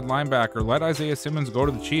outside linebacker, let Isaiah Simmons go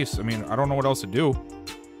to the Chiefs. I mean, I don't know what else to do.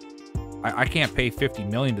 I can't pay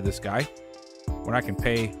 $50 million to this guy when I can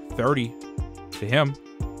pay 30 to him,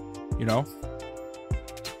 you know?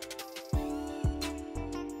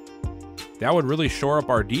 That would really shore up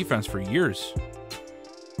our defense for years.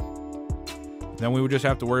 Then we would just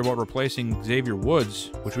have to worry about replacing Xavier Woods,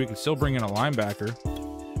 which we could still bring in a linebacker.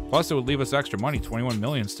 Plus, it would leave us extra money, $21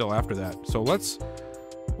 million still after that. So let's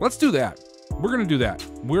do that. We're gonna do that.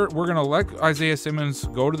 We're gonna let Isaiah Simmons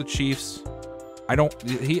go to the Chiefs.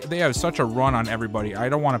 They have such a run on everybody. I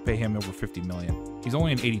don't want to pay him over $50 million. He's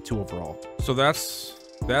only an 82 overall. So that's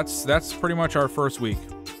pretty much our first week.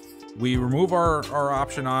 We remove our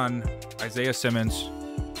option on Isaiah Simmons.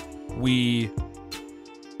 We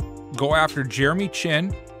go after Jeremy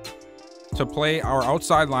Chin to play our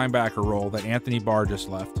outside linebacker role that Anthony Barr just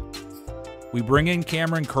left. We bring in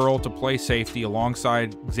Cameron Curl to play safety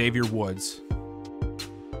alongside Xavier Woods.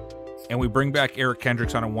 And we bring back Eric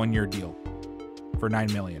Kendricks on a 1-year deal for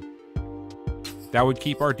 $9 million. That would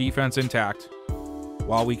keep our defense intact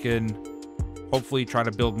while we can hopefully try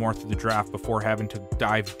to build more through the draft before having to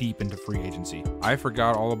dive deep into free agency. I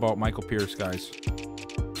forgot all about Michael Pierce, guys.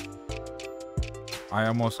 I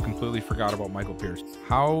almost completely forgot about Michael Pierce.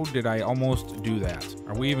 How did I almost do that?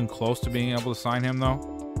 Are we even close to being able to sign him, though?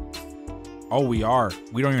 Oh, we are.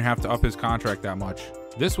 We don't even have to up his contract that much.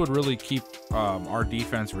 This would really keep our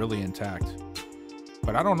defense really intact.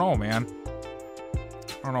 But I don't know, man.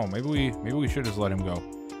 I don't know. Maybe we should just let him go.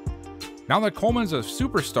 Now that Coleman's a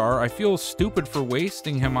superstar, I feel stupid for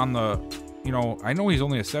wasting him on the... You know, I know he's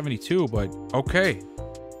only a 72, but okay.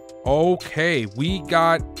 Okay, we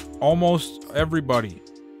got almost everybody.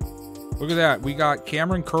 Look at that. We got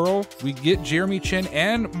Cameron Curl. We get Jeremy Chin.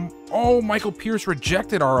 And, oh, Michael Pierce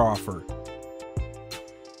rejected our offer.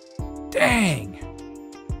 Dang.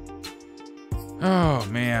 Oh,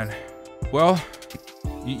 man. Well,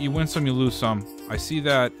 You win some, you lose some. I see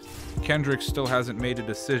that Kendricks still hasn't made a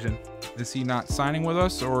decision. Is he not signing with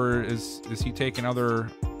us, or is he taking other...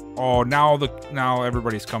 Oh, now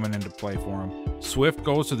everybody's coming into play for him. Swift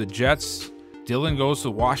goes to the Jets. Dillon goes to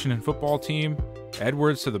the Washington football team.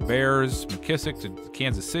 Edwards to the Bears. McKissick to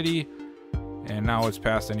Kansas City. And now it's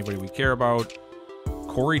past anybody we care about.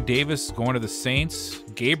 Corey Davis going to the Saints.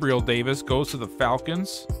 Gabriel Davis goes to the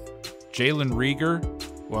Falcons. Jalen Reagor,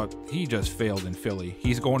 well, he just failed in Philly.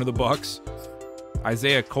 He's going to the Bucks.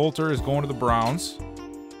 Isaiah Coulter is going to the Browns.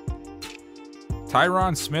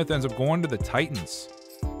 Tyron Smith ends up going to the Titans.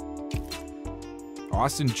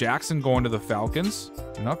 Austin Jackson going to the Falcons.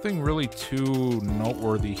 Nothing really too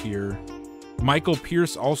noteworthy here. Michael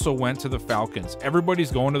Pierce also went to the Falcons.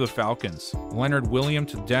 Everybody's going to the Falcons. Leonard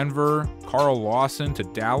Williams to Denver. Carl Lawson to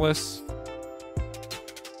Dallas.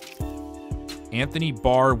 Anthony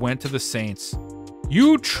Barr went to the Saints.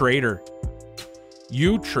 You traitor.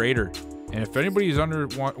 You traitor. And if anybody's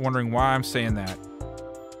wondering why I'm saying that,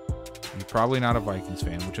 you're probably not a Vikings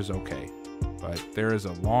fan, which is okay. But there is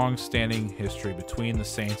a long-standing history between the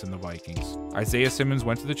Saints and the Vikings. Isaiah Simmons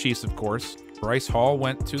went to the Chiefs, of course. Bryce Hall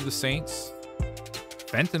went to the Saints.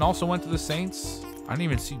 Fenton also went to the Saints. I didn't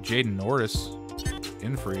even see Jaden Norris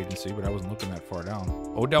in free agency, but I wasn't looking that far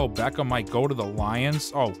down. Odell Beckham might go to the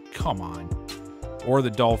Lions. Oh, come on. Or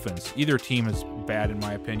the Dolphins. Either team is bad in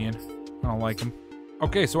my opinion. I don't like them.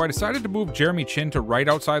 Okay, so I decided to move Jeremy Chin to right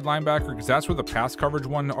outside linebacker because that's where the pass coverage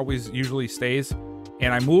one usually stays.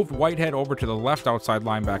 And I moved Whitehead over to the left outside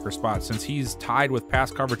linebacker spot since he's tied with pass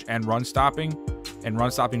coverage and run stopping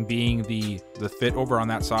being the fit over on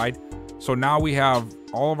that side. So now we have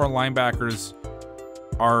all of our linebackers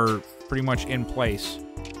are pretty much in place.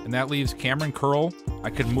 And that leaves Cameron Curl. I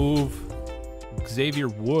could move Xavier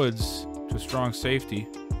Woods to strong safety.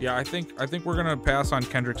 Yeah, I think we're going to pass on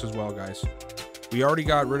Kendricks as well, guys. We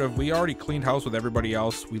already cleaned house with everybody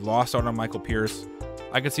else. We lost out on Michael Pierce.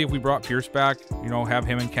 I could see if we brought Pierce back, have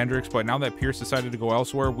him and Kendricks, but now that Pierce decided to go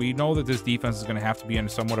elsewhere, we know that this defense is going to have to be in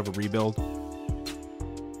somewhat of a rebuild.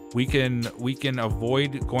 We can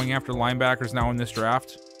avoid going after linebackers now in this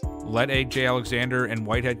draft. Let AJ Alexander and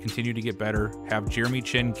Whitehead continue to get better. Have Jeremy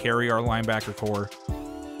Chin carry our linebacker core.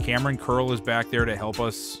 Cameron Curl is back there to help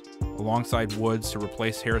us alongside Woods to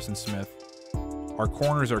replace Harrison Smith. Our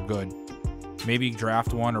corners are good. Maybe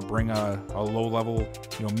draft one or bring a low-level,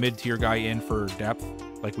 mid-tier guy in for depth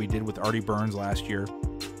like we did with Artie Burns last year.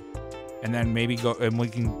 And then maybe go and we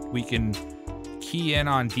can key in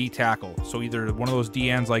on D tackle. So either one of those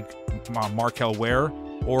DNs like Markel Ware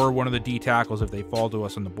or one of the D tackles if they fall to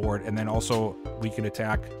us on the board. And then also we can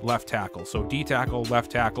attack left tackle. So D tackle,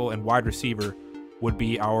 left tackle, and wide receiver would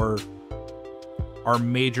be our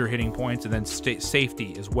major hitting points, and then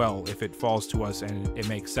safety as well if it falls to us and it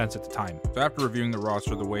makes sense at the time. So after reviewing the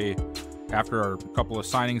roster after our couple of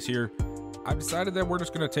signings here, I've decided that we're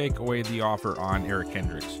just going to take away the offer on Eric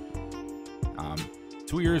Kendricks.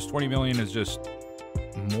 2 years, $20 million is just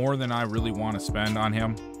more than I really want to spend on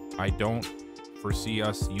him. I don't foresee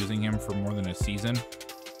us using him for more than a season,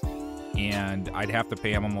 and I'd have to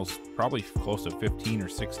pay him probably close to 15 or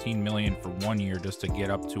 16 million for 1 year just to get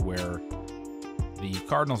up to where the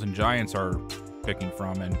Cardinals and Giants are picking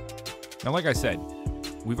from. And now, like I said,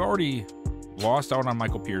 we've already lost out on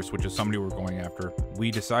Michael Pierce, which is somebody we're going after.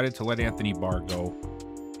 We decided to let Anthony Barr go.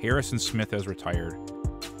 Harrison Smith has retired.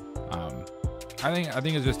 I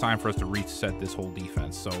think it's just time for us to reset this whole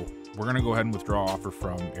defense. So we're going to go ahead and withdraw offer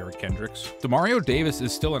from Eric Kendricks. Demario Davis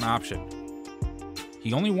is still an option.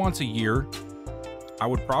 He only wants a year. I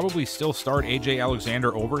would probably still start AJ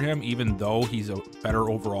Alexander over him, even though he's a better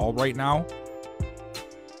overall right now.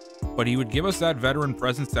 But he would give us that veteran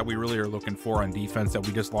presence that we really are looking for on defense that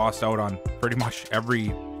we just lost out on pretty much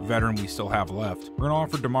every veteran we still have left. We're going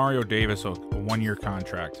to offer Demario Davis a 1-year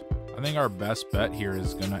contract. I think our best bet here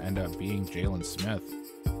is going to end up being Jalen Smith,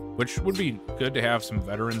 which would be good to have some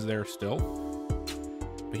veterans there still.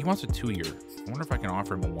 But he wants a 2-year. I wonder if I can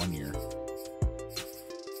offer him a 1-year.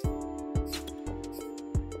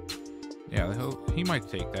 Yeah, he might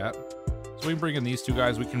take that. So we bring in these two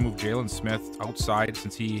guys. We can move Jalen Smith outside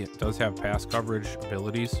since he does have pass coverage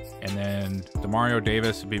abilities. And then Demario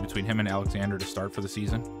Davis would be between him and Alexander to start for the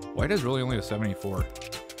season. White is really only a 74.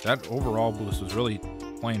 That overall boost was really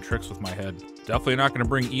playing tricks with my head. Definitely not going to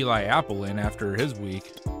bring Eli Apple in after his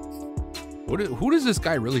week. Who does this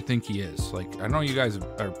guy really think he is? Like, I know you guys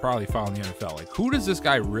are probably following the NFL. Like, who does this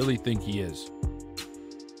guy really think he is?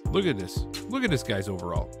 Look at this. Look at this guy's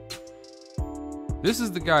overall. This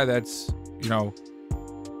is the guy that's,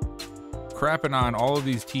 crapping on all of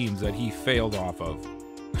these teams that he failed off of.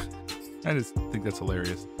 I just think that's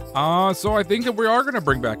hilarious. So I think that we are going to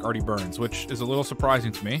bring back Artie Burns, which is a little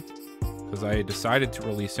surprising to me because I decided to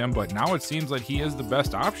release him, but now it seems like he is the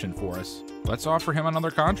best option for us. Let's offer him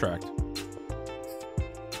another contract.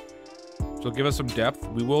 So give us some depth.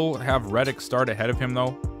 We will have Reddick start ahead of him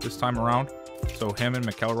though this time around, so him and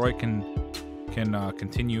McElroy can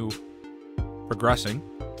continue progressing.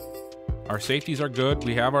 Our safeties are good.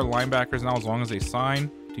 We have our linebackers now as long as they sign.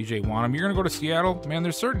 DJ Wanham, you're gonna go to Seattle, man.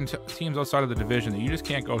 There's certain teams outside of the division that you just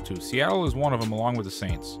can't go to. Seattle is one of them, along with the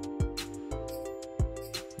Saints.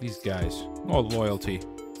 These guys, no loyalty,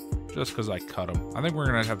 just because I cut them. I think we're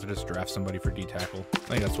gonna have to just draft somebody for D tackle. I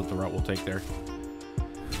think that's what the route we'll take there.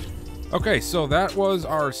 Okay, so that was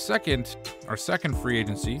our second free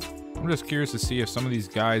agency. I'm just curious to see if some of these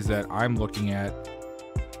guys that I'm looking at,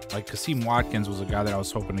 like Kasim Watkins was a guy that I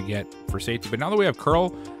was hoping to get for safety. But now that we have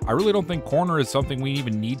Curl, I really don't think corner is something we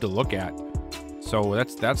even need to look at. So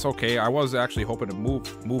that's okay. I was actually hoping to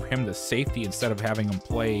move him to safety instead of having him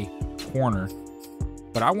play corner.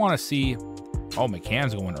 But I want to see... Oh,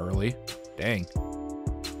 McCann's going early. Dang.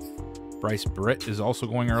 Bryce Britt is also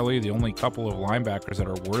going early. The only couple of linebackers that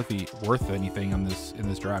are worth anything in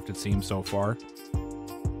this draft, it seems, so far.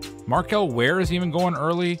 Markel Ware is even going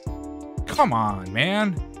early. Come on,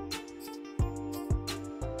 man.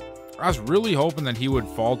 I was really hoping that he would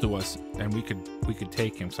fall to us and we could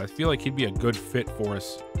take him. So I feel like he'd be a good fit for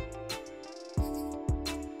us.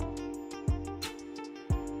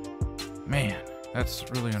 Man, that's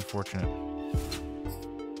really unfortunate.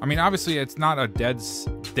 I mean, obviously it's not a dead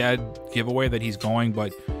giveaway that he's going,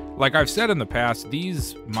 but like I've said in the past,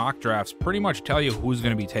 these mock drafts pretty much tell you who's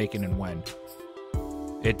going to be taken and when.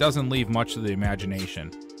 It doesn't leave much to the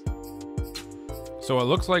imagination. So it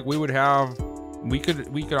looks like we would have, we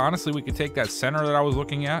could honestly, we could take that center that I was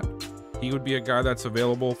looking at. He would be a guy that's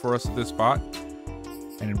available for us at this spot,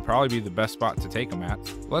 and it'd probably be the best spot to take him at.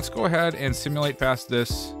 Let's go ahead and simulate past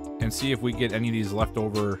this and see if we get any of these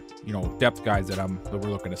leftover, depth guys that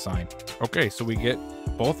we're looking to sign. Okay, so we get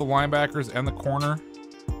both the linebackers and the corner.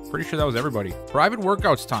 Pretty sure that was everybody. Private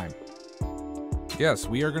workouts time. Yes,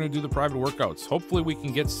 we are going to do the private workouts. Hopefully we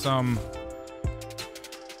can get some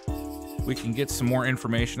more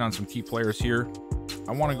information on some key players here.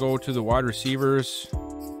 I want to go to the wide receivers.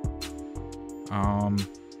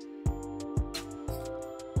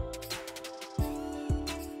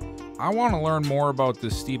 I want to learn more about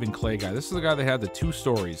this Stephen Clay guy. This is the guy that had the two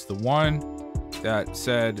stories. The one that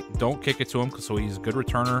said, don't kick it to him so he's a good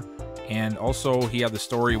returner. And also he had the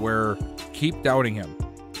story where keep doubting him.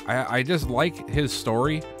 I just like his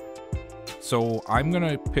story. So I'm going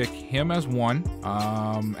to pick him as one.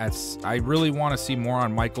 I really want to see more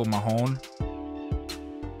on Michael Mahone.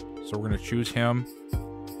 So we're going to choose him.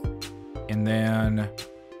 And then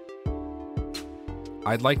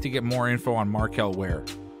I'd like to get more info on Markel Ware.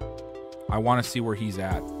 I want to see where he's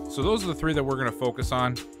at. So those are the three that we're going to focus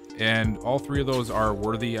on. And all three of those are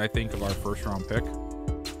worthy, I think, of our first round pick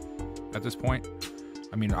at this point.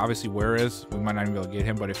 I mean, obviously Ware is. We might not even be able to get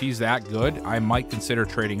him. But if he's that good, I might consider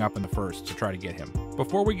trading up in the first to try to get him.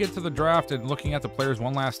 Before we get to the draft and looking at the players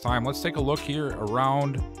one last time, let's take a look here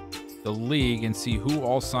around the league and see who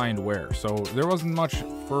all signed where. So there wasn't much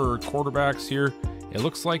for quarterbacks here. It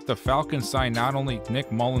looks like the Falcons signed not only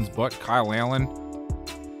Nick Mullins, but Kyle Allen.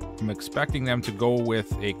 I'm expecting them to go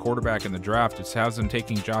with a quarterback in the draft. It has them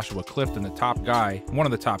taking Joshua Clifton, the top guy, one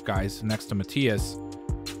of the top guys next to Matthias.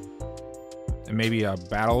 And maybe a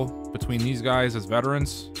battle between these guys as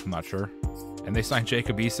veterans. I'm not sure. And they signed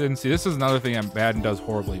Jacob Eason. See, this is another thing that Madden does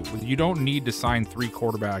horribly. You don't need to sign 3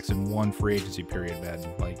 quarterbacks in one free agency period,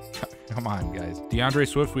 Madden. Like, come on, guys. DeAndre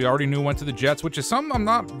Swift, we already knew went to the Jets, which is something I'm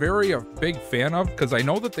not a big fan of because I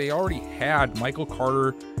know that they already had Michael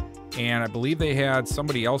Carter, and I believe they had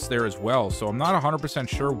somebody else there as well. So I'm not 100%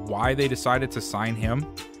 sure why they decided to sign him.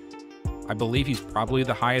 I believe he's probably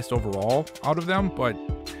the highest overall out of them, but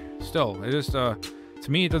still, it just to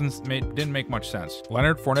me it didn't make much sense.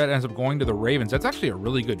 Leonard Fournette ends up going to the Ravens. That's actually a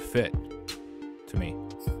really good fit to me.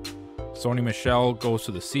 Sony Michel goes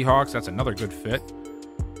to the Seahawks. That's another good fit.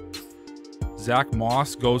 Zach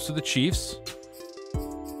Moss goes to the Chiefs.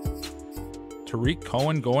 Tariq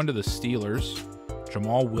Cohen going to the Steelers.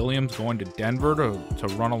 Jamal Williams going to Denver to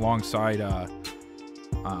run alongside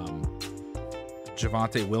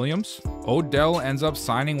Javonte Williams. Odell ends up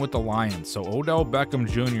signing with the Lions. So Odell Beckham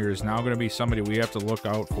Jr. is now going to be somebody we have to look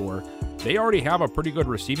out for. They already have a pretty good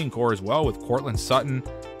receiving core as well with Cortland Sutton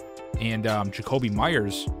and Jacoby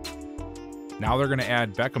Myers. Now they're going to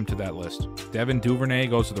add Beckham to that list. Devin Duvernay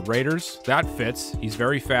goes to the Raiders. That fits. He's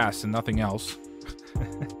very fast and nothing else.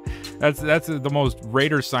 That's the most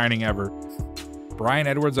Raiders signing ever. Brian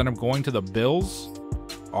Edwards ended up going to the Bills.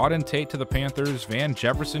 Auden Tate to the Panthers. Van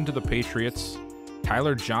Jefferson to the Patriots.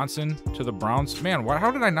 Tyler Johnson to the Browns. Man,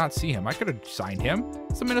 how did I not see him? I could have signed him.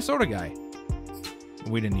 It's a Minnesota guy.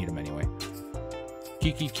 We didn't need him anyway.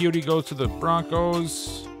 Kiki Cutie goes to the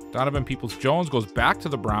Broncos. Donovan Peoples-Jones goes back to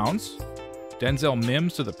the Browns. Denzel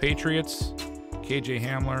Mims to the Patriots. KJ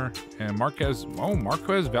Hamler and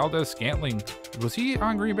Marquez Valdez-Scantling. Was he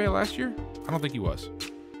on Green Bay last year? I don't think he was.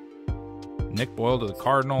 Nick Boyle to the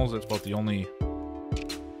Cardinals. That's about the only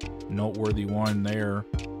noteworthy one there.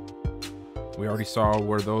 We already saw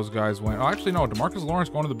where those guys went. Oh, actually, no. DeMarcus Lawrence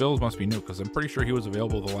going to the Bills must be new because I'm pretty sure he was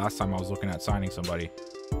available the last time I was looking at signing somebody.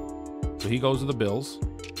 So he goes to the Bills.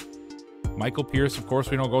 Michael Pierce, of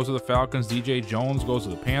course, we know goes to the Falcons. DJ Jones goes to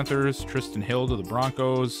the Panthers. Tristan Hill to the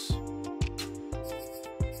Broncos.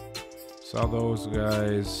 Saw those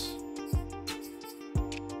guys.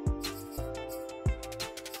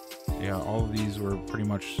 Yeah, all of these were pretty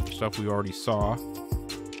much stuff we already saw.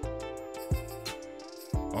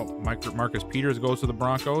 Oh, Marcus Peters goes to the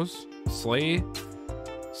Broncos. Slay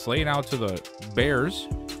now to the Bears.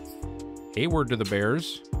 Hayward to the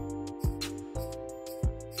Bears.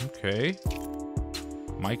 Okay.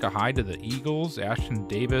 Micah Hyde to the Eagles. Ashton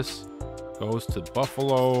Davis goes to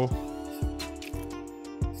Buffalo.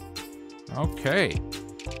 Okay.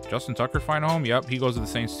 Justin Tucker find a home? Yep, he goes to the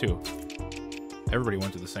Saints too. Everybody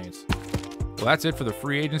went to the Saints. Well, that's it for the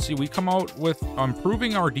free agency. We come out with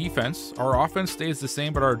improving our defense. Our offense stays the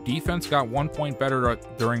same, but our defense got 1 point better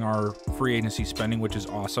during our free agency spending, which is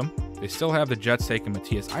awesome. They still have the Jets taking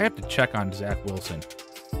Matthias. I have to check on Zach Wilson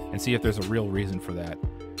and see if there's a real reason for that.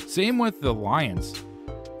 Same with the Lions.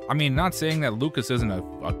 I mean, not saying that Lucas isn't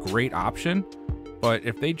a great option, but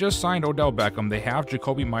if they just signed Odell Beckham, they have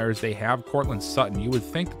Jacoby Myers, they have Cortland Sutton, you would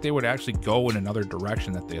think that they would actually go in another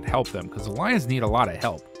direction that they'd help them because the Lions need a lot of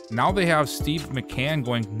help. Now they have Steve McCann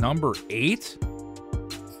going number 8.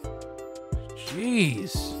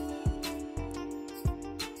 Jeez.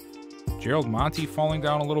 Gerald Monty falling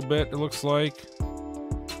down a little bit, it looks like.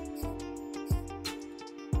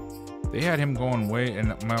 They had him going way,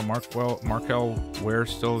 and Markel Ware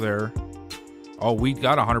still there. Oh, we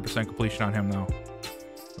got 100% completion on him now.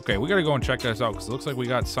 Okay, we got to go and check this out because it looks like we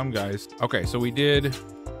got some guys. Okay, so we did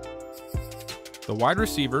the wide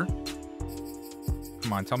receiver.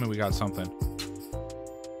 Come on, tell me we got something.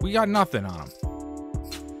 We got nothing on him.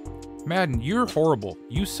 Madden, you're horrible.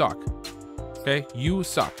 You suck. Okay? You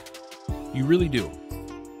suck. You really do.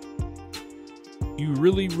 You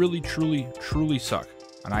really, really, truly, truly suck.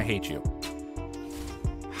 And I hate you.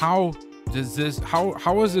 How is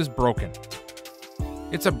this broken?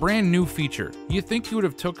 It's a brand new feature. You think you would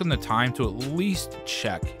have taken the time to at least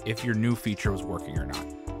check if your new feature was working or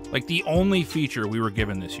not. Like the only feature we were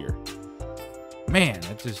given this year. Man,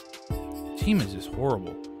 team is just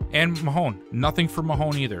horrible. And Mahone, nothing for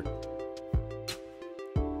Mahone either.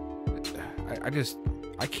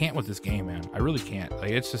 I can't with this game, man. I really can't.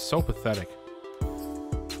 Like, it's just so pathetic.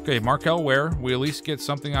 Okay, Markel Ware, we at least get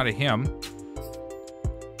something out of him.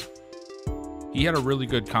 He had a really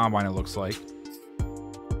good combine, it looks like.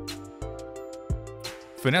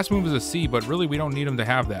 Finesse move is a C, but really we don't need him to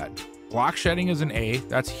have that. Block shedding is an A,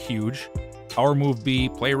 that's huge. Power move B,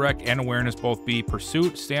 play rec and awareness both B.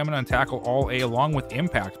 Pursuit, stamina, and tackle all A, along with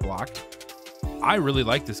impact block. I really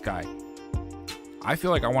like this guy. I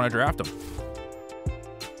feel like I want to draft him.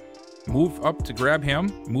 Move up to grab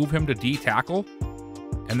him, move him to D tackle.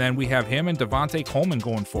 And then we have him and Devontae Coleman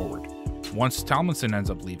going forward once Tomlinson ends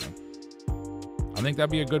up leaving. I think that'd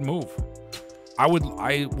be a good move. I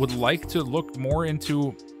would like to look more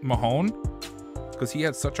into Mahone because he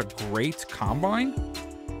had such a great combine.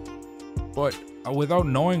 But without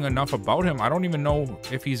knowing enough about him, I don't even know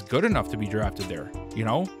if he's good enough to be drafted there, you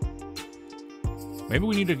know? Maybe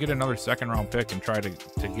we need to get another second-round pick and try to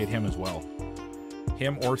get him as well.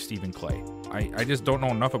 Him or Stephen Clay. I just don't know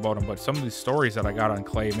enough about him, but some of these stories that I got on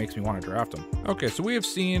Clay makes me want to draft him. Okay, so we have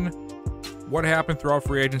seen what happened throughout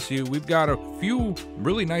free agency. We've got a few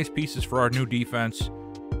really nice pieces for our new defense.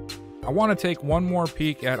 I want to take one more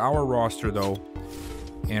peek at our roster, though,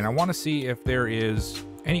 and I want to see if there is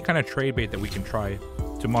any kind of trade bait that we can try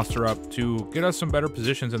to muster up to get us some better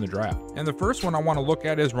positions in the draft. And the first one I want to look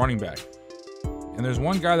at is running back. And there's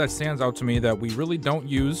one guy that stands out to me that we really don't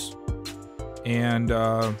use, and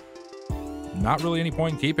not really any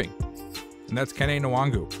point in keeping, and that's Kene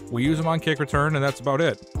Nwangu. We use him on kick return, and that's about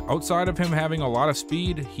it. Outside of him having a lot of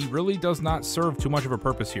speed, he really does not serve too much of a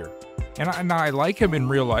purpose here. And I like him in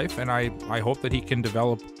real life, and I hope that he can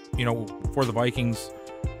develop, you know, for the Vikings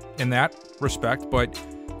in that respect. But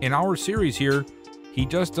in our series here, he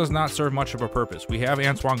just does not serve much of a purpose. We have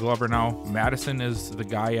Antoine Glover now. Madison is the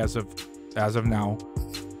guy as of now.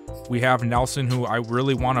 We have Nelson, who I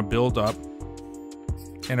really want to build up.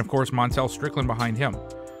 And of course, Montel Strickland behind him.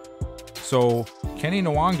 So Kenny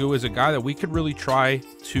Nwangu is a guy that we could really try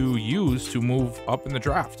to use to move up in the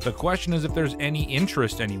draft. The question is if there's any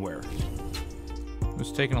interest anywhere.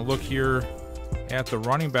 Just taking a look here at the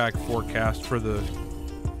running back forecast for the...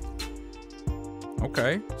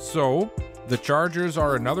 Okay, so the Chargers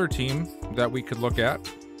are another team that we could look at.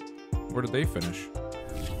 Where did they finish?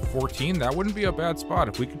 14? That wouldn't be a bad spot.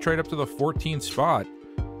 If we could trade up to the 14th spot,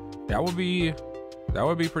 that would be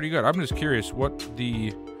pretty good. I'm just curious what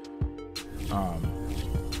the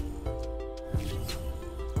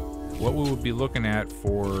what we would be looking at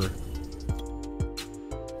for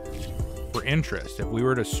interest if we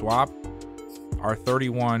were to swap our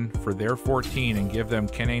 31 for their 14 and give them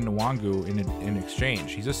Kenny Nwangu in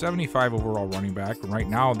exchange. He's a 75 overall running back, and right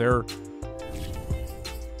now their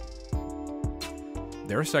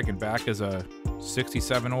second back is a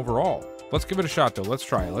 67 overall. Let's give it a shot though. Let's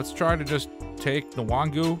try it. Let's try to just take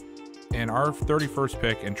Nwangu and our 31st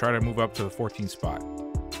pick and try to move up to the 14th spot.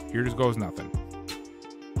 Here just goes nothing.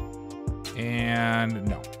 And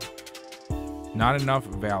no, not enough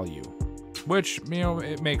value, which, you know,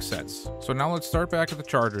 it makes sense. So now let's start back at the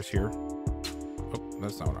Chargers here. Oh,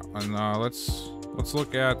 that's not what I, and let's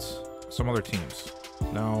look at some other teams.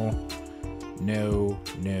 No.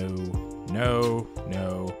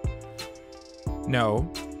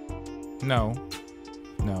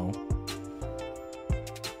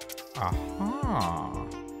 Aha.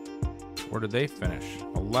 Where did they finish?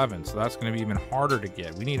 11. So that's going to be even harder to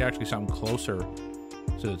get. We need actually something closer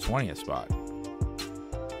to the 20th spot.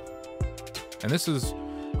 And this is...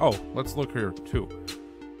 Oh, let's look here too.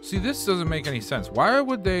 See, this doesn't make any sense. Why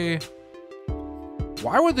would the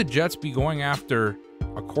Jets be going after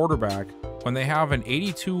a quarterback when they have an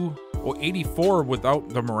 82 or 84 without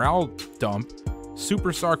the morale dump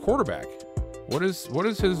superstar quarterback? What is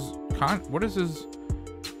his...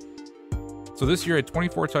 So this year, he had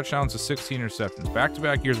 24 touchdowns to 16 interceptions.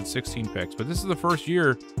 Back-to-back years at 16 picks. But this is the first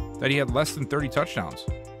year that he had less than 30 touchdowns.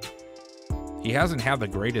 He hasn't had the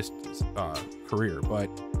greatest career,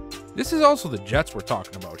 but this is also the Jets we're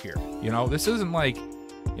talking about here. You know, this isn't like,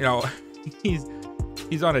 you know, he's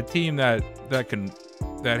on a team that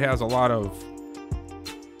has a lot of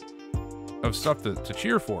stuff to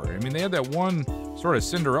cheer for. I mean, they had that one sort of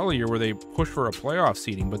Cinderella year where they pushed for a playoff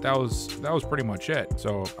seeding, but that was pretty much it.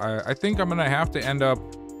 So I think I'm gonna have to end up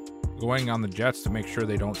going on the Jets to make sure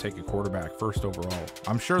they don't take a quarterback first overall.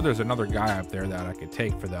 I'm sure there's another guy up there that I could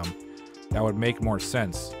take for them that would make more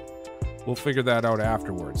sense. We'll figure that out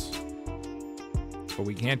afterwards. But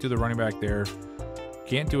we can't do the running back there.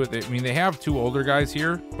 Can't do it. I mean, they have two older guys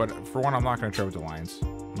here, but for one, I'm not going to trade with the Lions.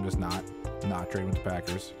 I'm just not trading with the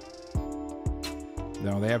Packers.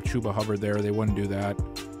 No, they have Chuba Hubbard there. They wouldn't do that.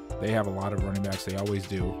 They have a lot of running backs. They always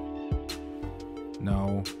do.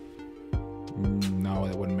 No. No,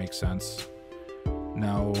 that wouldn't make sense.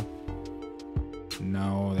 No.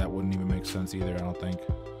 No, that wouldn't even make sense either, I don't think.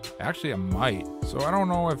 Actually, it might. So I don't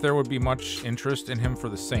know if there would be much interest in him for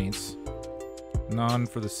the Saints. None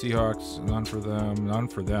for the Seahawks. None for them. None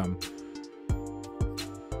for them.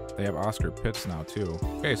 They have Oscar Pitts now, too.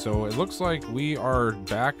 Okay, so it looks like we are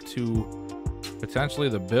back to potentially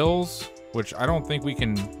the Bills, which I don't think we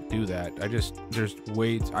can do that. There's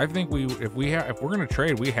wait. I think if we're gonna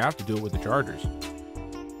trade, we have to do it with the Chargers.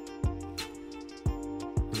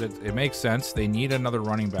 It makes sense. They need another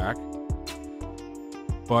running back.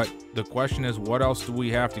 But the question is, what else do we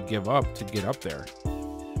have to give up to get up there?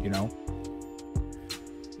 You know?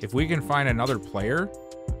 If we can find another player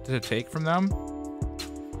to take from them,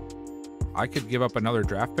 I could give up another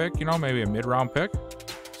draft pick, you know, maybe a mid-round pick,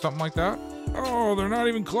 something like that. Oh, they're not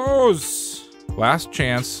even close. Last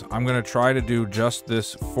chance. I'm going to try to do just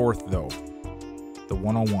this fourth, though. The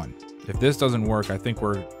 101. If this doesn't work, I think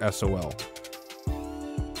we're SOL.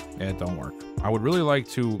 Yeah, it don't work. I would really like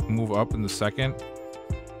to move up in the second.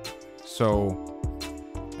 So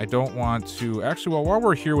I don't want to... Actually, well, while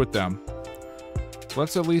we're here with them,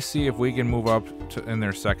 let's at least see if we can move up in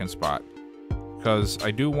their second spot. Because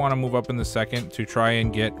I do want to move up in the second to try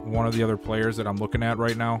and get one of the other players that I'm looking at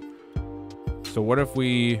right now. So what if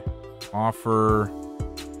we offer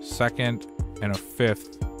second and a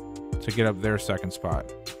fifth to get up their second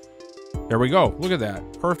spot? There we go. Look at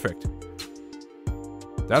that. Perfect.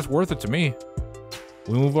 That's worth it to me.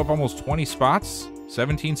 We move up almost 20 spots,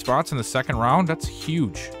 17 spots in the second round. That's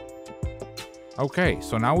huge. Okay,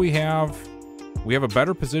 so now we have a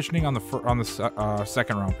better positioning on the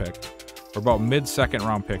second round pick. We're about mid-second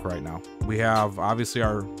round pick right now. We have obviously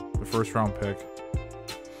the first round pick.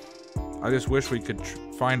 I just wish we could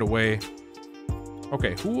find a way.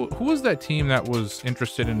 Okay, who was that team that was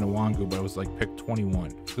interested in Nwangu, but it was like pick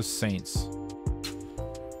 21? The Saints.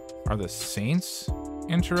 Are the Saints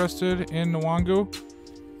interested in Nwangu?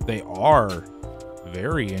 They are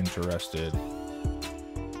very interested.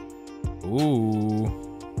 Ooh.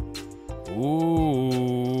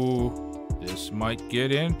 This might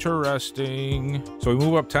get interesting. So we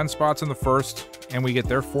move up 10 spots in the first, and we get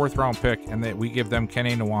their 4th round pick, and we give them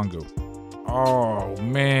Kene Nwangu. Oh,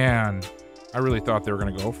 man. I really thought they were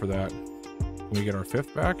going to go for that. Can we get our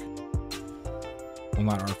 5th back? Well,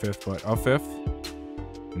 not our 5th, but a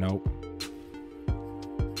 5th? Nope.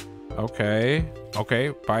 Okay.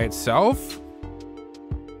 Okay, by itself?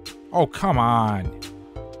 Oh, come on.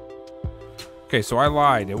 Okay, so I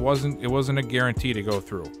lied. It wasn't a guarantee to go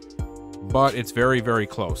through. But it's very, very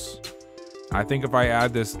close. I think if I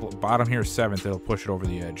add this bottom here 7th, it'll push it over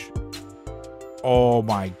the edge. Oh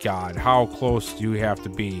my god, how close do you have to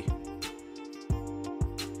be?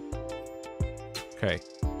 Okay.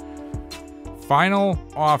 Final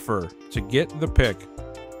offer to get the pick.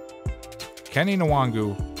 Kene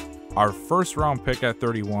Nwangu, our 1st round pick at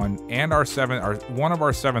 31, and one of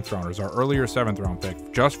our 7th rounders, our earlier 7th round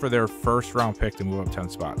pick, just for their 1st round pick to move up 10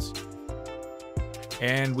 spots.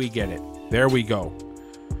 And we get it. There we go.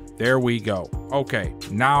 There we go. Okay,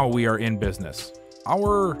 now we are in business.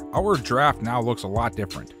 Our draft now looks a lot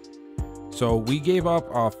different. So we gave up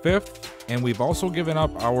a 5th, and we've also given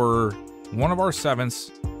up one of our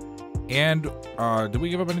 7ths. And did we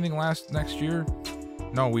give up anything next year?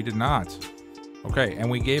 No, we did not. Okay, and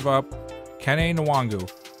we gave up Kene Nwangu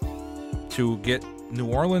to get New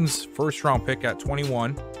Orleans' 1st round pick at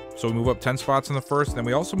 21. So we move up 10 spots in the 1st. Then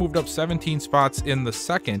we also moved up 17 spots in the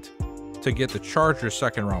 2nd to get the Chargers'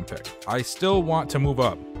 2nd round pick. I still want to move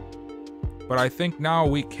up, but I think now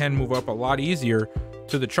we can move up a lot easier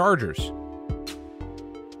to the Chargers.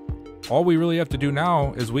 All we really have to do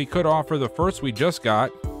now is we could offer the 1st we just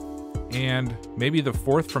got and maybe the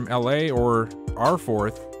 4th from LA or our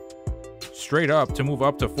 4th straight up to move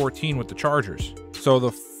up to 14 with the Chargers. So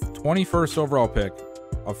the 21st overall pick,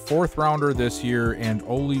 a 4th rounder this year, and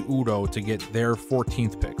Oli Udoh to get their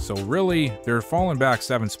 14th pick. So really, they're falling back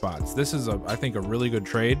 7 spots. This is, I think, a really good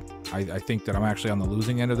trade. I think that I'm actually on the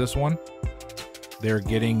losing end of this one. They're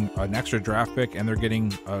getting an extra draft pick, and they're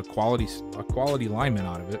getting a quality lineman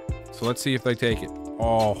out of it. So let's see if they take it.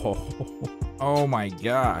 Oh my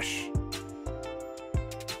gosh.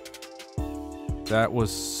 That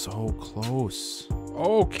was so close.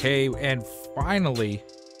 Okay, and finally,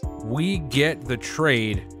 we get the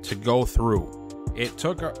trade to go through. It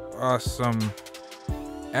took some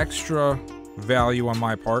extra value on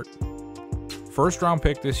my part. 1st round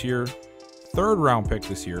pick this year, 3rd round pick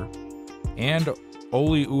this year, and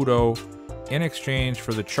Oli Udoh in exchange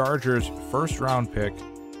for the Chargers' 1st round pick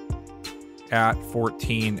at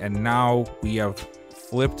 14. And now we have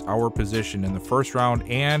flipped our position in the 1st round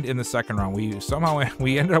and in the 2nd round.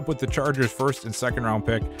 We ended up with the Chargers' 1st and 2nd round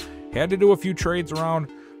pick. Had to do a few trades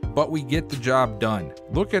around, but we get the job done.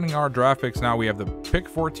 Look at our draft picks now. We have the pick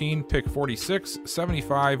 14, pick 46,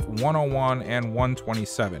 75, 101, and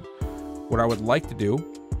 127. What I would like to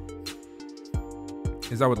do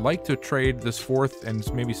is I would like to trade this 4th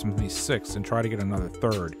and maybe some of these 6th and try to get another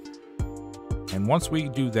 3rd. And once we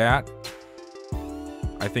do that,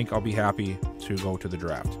 I think I'll be happy to go to the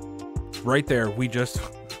draft. Right there, we just...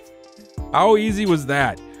 How easy was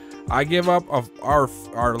that? I give up our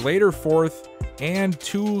later 4th and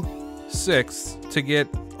 2 6ths to get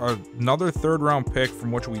another 3rd round pick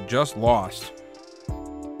from which we just lost.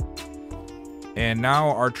 And now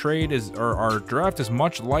our draft is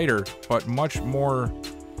much lighter, but much more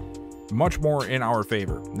in our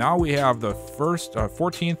favor. Now we have the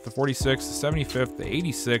 14th, the 46th, the 75th, the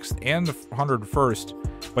 86th, and the 101st.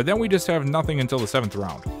 But then we just have nothing until the 7th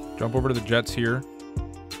round. Jump over to the Jets here.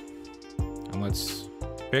 And let's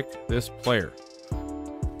pick this player.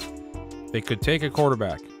 They could take a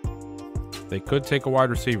quarterback. They could take a wide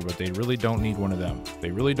receiver, but they really don't need one of them. They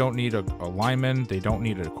really don't need a lineman. They don't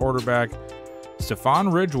need a quarterback.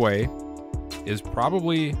 Stephon Ridgeway is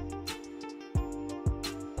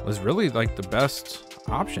really like the best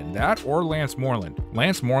option. That or Lance Moreland.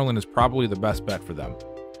 Lance Moreland is probably the best bet for them.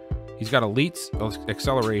 He's got elite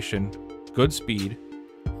acceleration, good speed,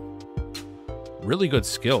 really good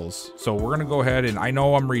skills. So we're going to go ahead and I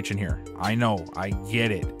know I'm reaching here. I know. I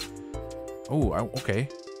get it. Oh, okay.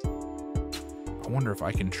 I wonder if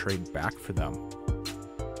I can trade back for them.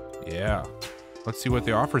 Yeah. let's see what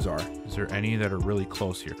the offers are. Is there any that are really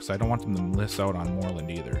close here? Because I don't want them to miss out on Moreland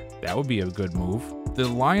either. That would be a good move. The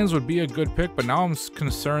Lions would be a good pick, but now I'm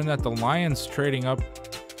concerned that the Lions trading up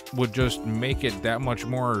would just make it that much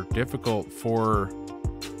more difficult for...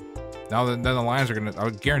 Now then the Lions are going to... I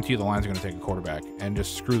would guarantee the Lions are going to take a quarterback and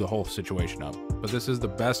just screw the whole situation up. But this is the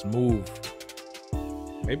best move.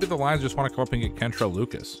 Maybe the Lions just want to come up and get Kentrell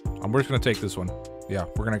Lucas. We're just going to take this one. Yeah,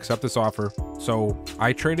 we're going to accept this offer. So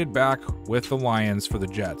I traded back with the Lions for the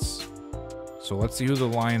Jets. So let's see who the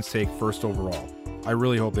Lions take first overall. I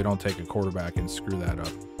really hope they don't take a quarterback and screw that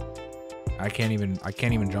up. I can't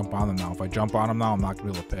even jump on them now. If I jump on them now, I'm not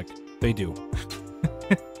going to be able to pick. They do.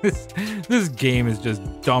 This game is just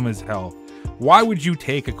dumb as hell. Why would you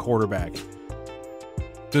take a quarterback?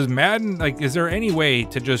 Does Madden, like, is there any way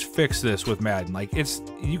to just fix this with Madden? Like,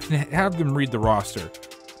 you can have them read the roster.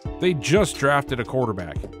 They just drafted a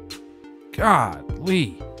quarterback.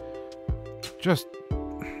 Golly. Just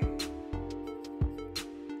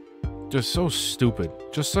so stupid.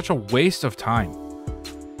 Just such a waste of time.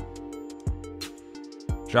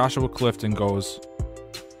 Joshua Clifton goes.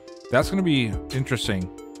 That's going to be interesting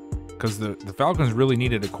because the Falcons really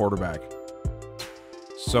needed a quarterback.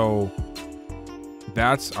 So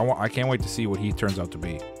I can't wait to see what he turns out to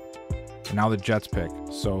be. And now the Jets pick.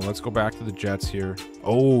 So let's go back to the Jets here.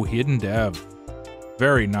 Oh, hidden dev.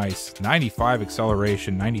 Very nice. 95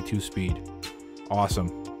 acceleration, 92 speed.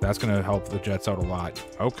 Awesome. That's going to help the Jets out a lot.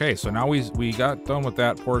 Okay, so now we got done with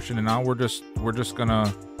that portion, and now we're just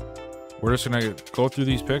gonna go through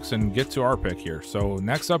these picks and get to our pick here. So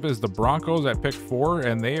next up is the Broncos at pick 4,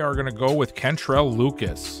 and they are gonna go with Kentrell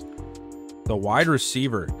Lucas, the wide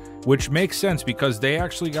receiver, which makes sense because they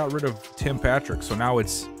actually got rid of Tim Patrick. So now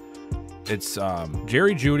it's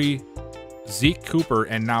Jerry Jeudy, Zeke Cooper,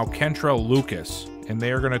 and now Kentrell Lucas, and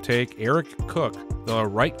they are gonna take Eric Cook, the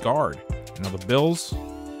right guard. Now the Bills,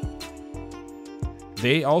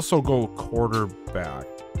 they also go quarterback.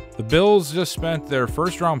 The Bills just spent their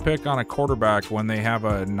first-round pick on a quarterback when they have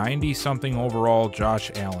a 90-something overall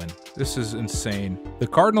Josh Allen. This is insane. The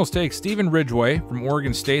Cardinals take Stephen Ridgeway from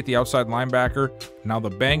Oregon State, the outside linebacker. Now the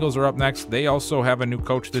Bengals are up next. They also have a new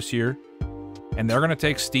coach this year. And they're going to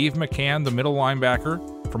take Steve McCann, the middle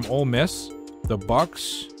linebacker from Ole Miss. The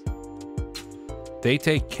Bucks, they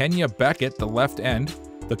take Kenya Beckett, the left end.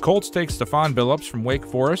 The Colts take Stephon Billups from Wake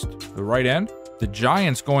Forest, the right end. The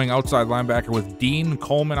Giants going outside linebacker with Dean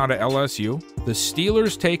Coleman out of LSU. The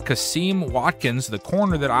Steelers take Kasim Watkins, the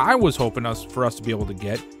corner that I was hoping for us to be able to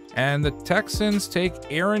get. And the Texans take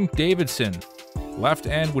Aaron Davidson, left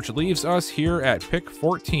end, which leaves us here at pick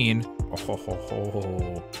 14.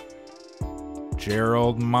 Oh,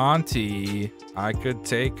 Gerald Monty. I could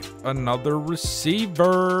take another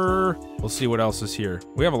receiver. We'll see what else is here.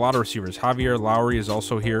 We have a lot of receivers. Javier Lowry is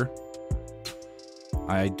also here.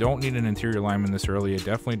 I don't need an interior lineman this early. I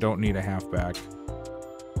definitely don't need a halfback.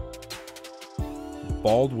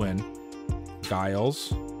 Baldwin,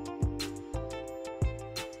 Giles,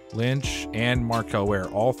 Lynch, and Markel Ware.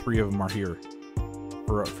 All three of them are here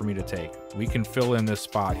for me to take. We can fill in this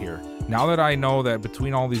spot here. Now that I know that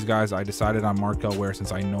between all these guys, I decided on Markel Ware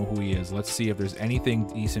since I know who he is. Let's see if there's anything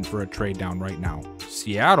decent for a trade down right now.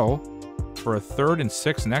 Seattle, for a 3rd and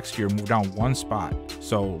 6 next year, move down 1 spot.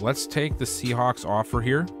 So let's take the Seahawks offer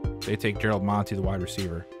here. They take Gerald Monty, the wide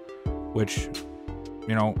receiver, which,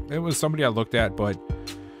 you know, it was somebody I looked at, but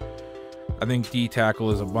I think D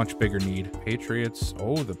tackle is a much bigger need. Patriots.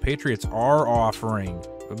 Oh, the Patriots are offering.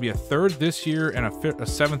 It would be a 3rd this year and a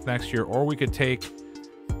 7th next year, or we could take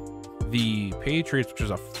the Patriots, which is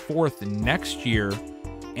a 4th next year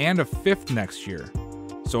and a 5th next year.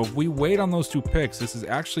 So if we wait on those 2 picks, this is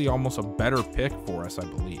actually almost a better pick for us, I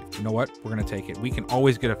believe. You know what? We're going to take it. We can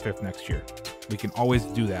always get a 5th next year. We can always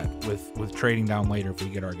do that with trading down later if we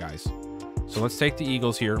get our guys. So let's take the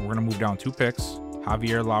Eagles here. We're going to move down 2 picks.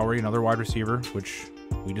 Javier Lowry, another wide receiver, which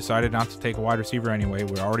we decided not to take a wide receiver anyway.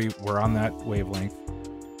 We're on that wavelength.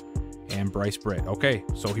 And Bryce Britt. Okay,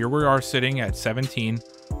 so here we are sitting at 17.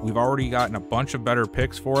 We've already gotten a bunch of better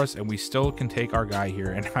picks for us, and we still can take our guy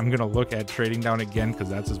here. And I'm going to look at trading down again because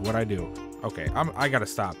that's just what I do. Okay, I got to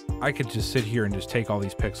stop. I could just sit here and just take all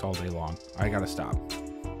these picks all day long. I got to stop.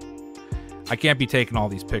 I can't be taking all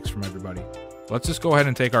these picks from everybody. Let's just go ahead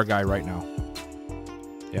and take our guy right now.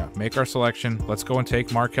 Yeah, make our selection. Let's go and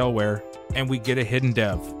take Markel Ware, and we get a hidden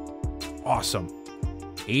dev. Awesome.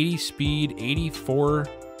 80 speed, 84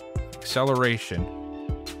 acceleration.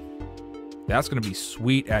 That's going to be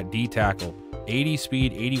sweet at D tackle. 80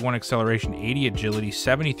 speed, 81 acceleration, 80 agility,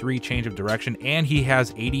 73 change of direction, and he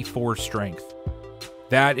has 84 strength.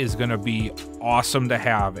 That is going to be awesome to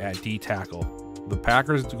have at D tackle. The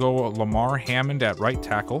Packers go Lamar Hammond at right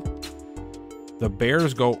tackle. The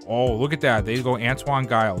Bears go, oh, look at that. They go Antoine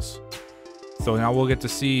Giles. So now we'll get to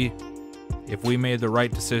see if we made the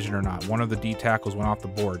right decision or not. One of the D tackles went off the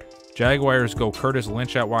board. Jaguars go Curtis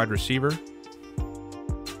Lynch at wide receiver.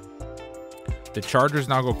 The Chargers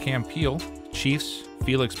now go Cam Peel. Chiefs,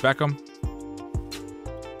 Felix Beckham.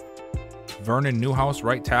 Vernon Newhouse,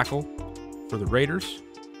 right tackle for the Raiders.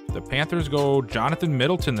 The Panthers go Jonathan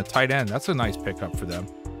Middleton, the tight end. That's a nice pickup for them.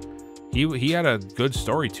 He had a good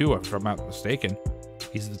story too, if I'm not mistaken.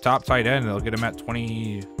 He's the top tight end. They'll get him at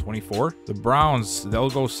 24. The Browns, they'll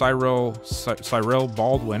go Cyril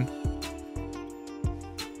Baldwin.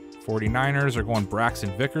 49ers are going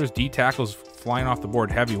Braxton Vickers. D tackles flying off the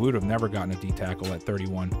board heavy. We would have never gotten a D tackle at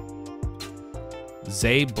 31.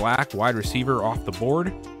 Zay Black, wide receiver, off the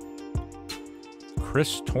board.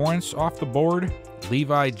 Chris Torrance off the board.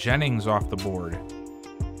 Levi Jennings off the board.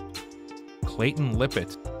 Clayton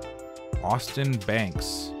Lippett. Austin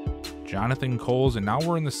Banks. Jonathan Coles, and now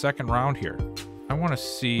we're in the second round here. I want to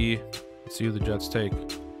see, let's see who the Jets take.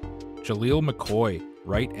 Jaleel McCoy,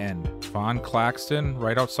 right end. Von Claxton,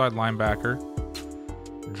 right outside linebacker.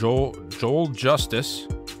 Joel Justice,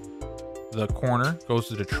 the corner, goes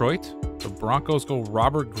to Detroit. The Broncos go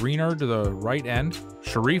Robert Greenard to the right end.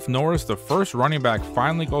 Sharif Norris, the first running back,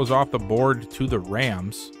 finally goes off the board to the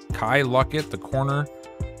Rams. Kai Luckett, the corner,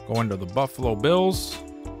 going to the Buffalo Bills.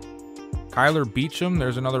 Kyler Beacham,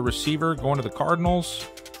 there's another receiver, going to the Cardinals.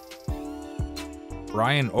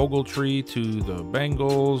 Brian Ogletree to the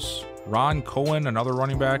Bengals. Ron Cohen, another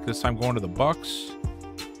running back, this time going to the Bucks.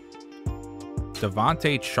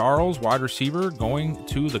 Devontae Charles, wide receiver, going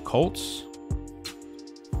to the Colts.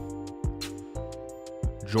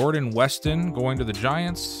 Jordan Weston going to the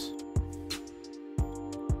Giants.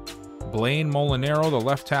 Blaine Molinaro, the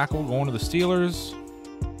left tackle, going to the Steelers.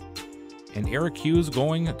 And Eric Hughes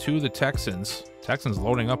going to the Texans. Texans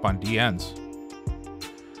loading up on DNs.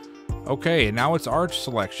 Okay, and now it's our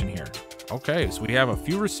selection here. Okay, so we have a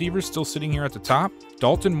few receivers still sitting here at the top.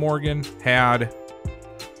 Dalton Morgan had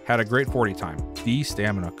a great 40 time. D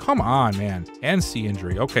stamina. Come on, man. And C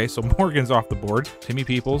injury. Okay, so Morgan's off the board. Timmy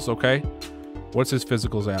Peoples, okay. What's his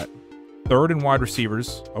physicals at? Third in wide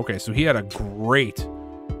receivers. Okay, so he had a great...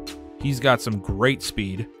 He's got some great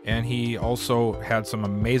speed, and he also had some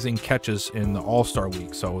amazing catches in the All-Star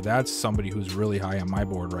Week. So that's somebody who's really high on my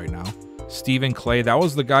board right now. Stephen Clay, that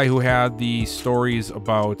was the guy who had the stories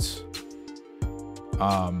about...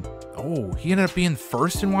 oh, he ended up being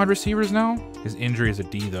first in wide receivers now? His injury is a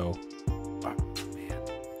D, though. Oh, man,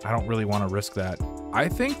 I don't really want to risk that. I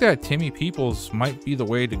think that Timmy Peoples might be the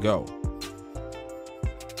way to go.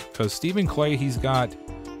 Because Stephen Clay, he's got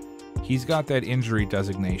that injury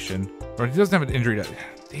designation. Or he doesn't have an injury.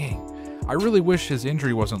 Dang. I really wish his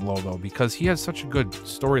injury wasn't low, though, because he has such a good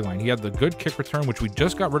storyline. He had the good kick return, which we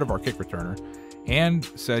just got rid of our kick returner, and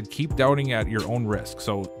said, keep doubting at your own risk.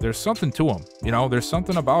 So there's something to him. You know, there's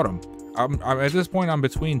something about him. At this point, I'm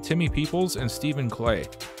between Timmy Peoples and Stephen Clay.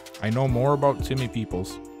 I know more about Timmy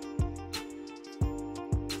Peoples.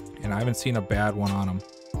 And I haven't seen a bad one on him.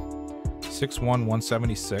 6'1",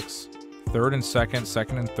 176. Third and second,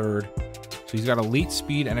 second and third. So he's got elite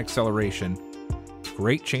speed and acceleration.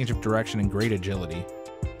 Great change of direction and great agility.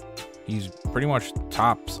 He's pretty much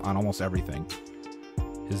tops on almost everything.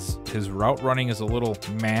 His route running is a little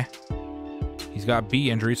meh. He's got B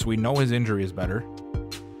injury, so we know his injury is better.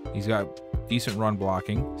 He's got decent run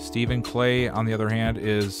blocking. Stephen Clay, on the other hand,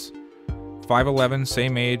 is 5'11",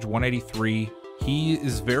 same age, 183. He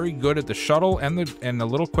is very good at the shuttle and a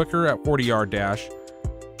little quicker at 40-yard dash.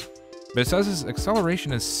 But it says his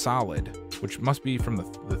acceleration is solid, which must be from the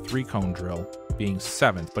 3-cone drill, being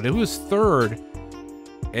 7th. But it was 3rd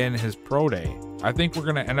in his pro day. I think we're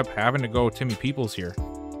going to end up having to go Timmy Peoples here.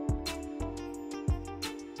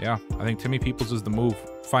 Yeah, I think Timmy Peoples is the move.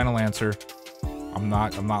 Final answer. I'm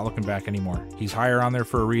not looking back anymore. He's higher on there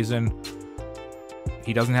for a reason.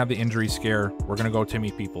 He doesn't have the injury scare. We're going to go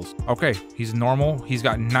Timmy Peoples. Okay, he's normal. He's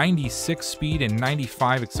got 96 speed and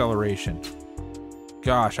 95 acceleration.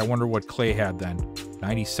 Gosh, I wonder what Clay had then.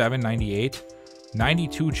 97, 98,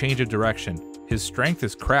 92 change of direction. His strength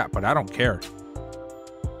is crap, but I don't care.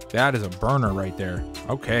 That is a burner right there.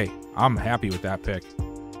 Okay, I'm happy with that pick.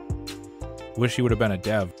 Wish he would have been a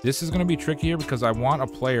dev. This is going to be trickier because I want a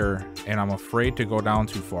player, and I'm afraid to go down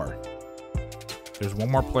too far. There's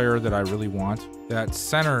one more player that I really want. That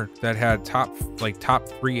center that had top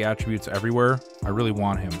 3 attributes everywhere. I really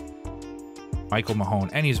want him. Michael Mahone,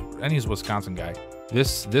 and he's a Wisconsin guy.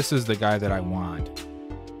 This is the guy that I want.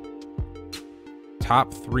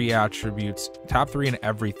 Top 3 attributes, top 3 in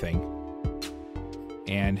everything.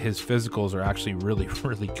 and his physicals are actually really,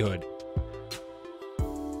 really good.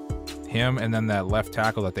 Him and then that left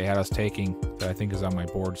tackle that they had us taking that I think is on my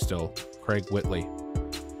board still, Craig Whitley.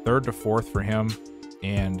 3rd to 4th for him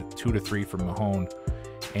and 2 to 3 for Mahone.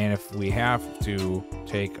 And if we have to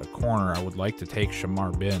take a corner, I would like to take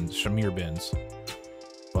Shamir Binns.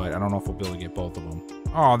 But I don't know if we'll be able to get both of them.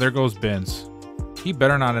 Oh, there goes Binns. He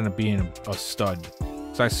better not end up being a stud.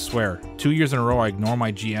 Because I swear, 2 years in a row I ignore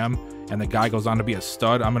my GM and the guy goes on to be a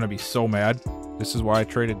stud. I'm going to be so mad. This is why I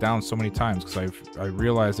traded down so many times, because I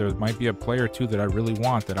realized there might be a player or two that I really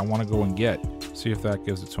want that I want to go and get. See if that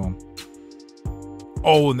gives it to him.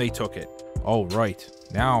 Oh, and they took it. Oh, right.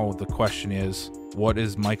 Now the question is, what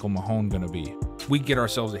is Michael Mahone going to be? We get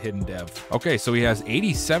ourselves a hidden dev. Okay, so he has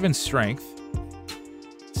 87 strength,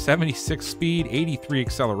 76 speed, 83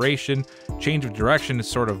 acceleration. Change of direction is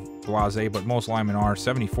sort of blasé, but most linemen are.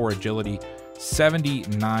 74 agility,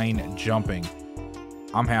 79 jumping.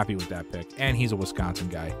 I'm happy with that pick. And he's a Wisconsin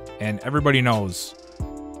guy. And everybody knows,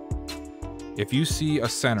 if you see a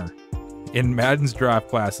center in Madden's draft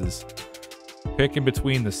classes picking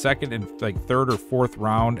between the 2nd and like 3rd or 4th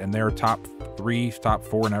round and they're top 3, top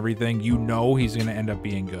 4 and everything, you know he's going to end up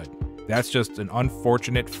being good. That's just an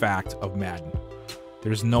unfortunate fact of Madden.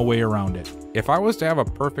 There's no way around it. If I was to have a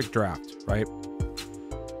perfect draft, right?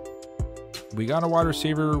 We got a wide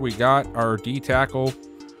receiver, we got our D tackle,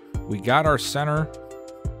 we got our center.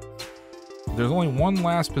 There's only one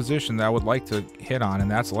last position that I would like to hit on,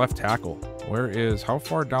 and that's left tackle. How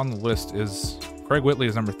far down the list is Craig Whitley?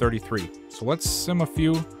 Is number 33. So let's sim a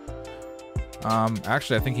few.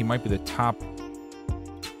 Actually, I think he might be the top.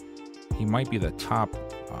 He might be the top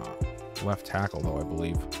left tackle, though, I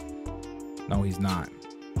believe. No, he's not.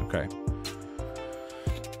 Okay.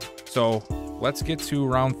 So let's get to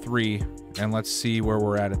round 3, and let's see where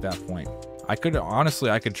we're at that point. I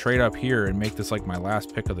could trade up here and make this like my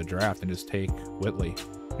last pick of the draft and just take Whitley.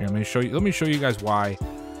 Here, let me show you guys why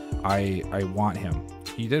I want him.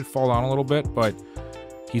 He did fall down a little bit, but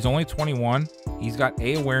he's only 21. He's got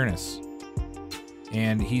A awareness,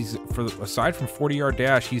 and aside from 40-yard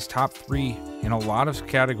dash, he's top 3 in a lot of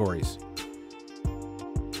categories.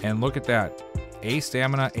 And look at that: A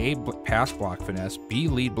stamina, A pass block finesse, B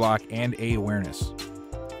lead block, and A awareness.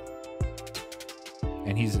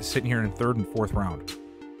 And he's sitting here in 3rd and 4th round.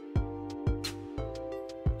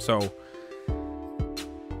 So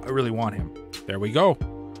I really want him. There we go.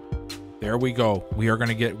 There we go. We are going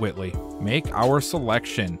to get Whitley. Make our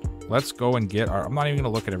selection. Let's go and get our... I'm not even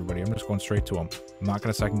going to look at everybody. I'm just going straight to him. I'm not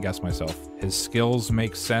going to second guess myself. His skills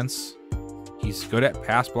make sense. He's good at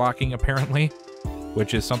pass blocking, apparently,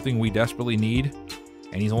 which is something we desperately need.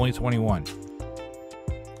 And he's only 21.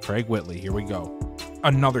 Craig Whitley. Here we go.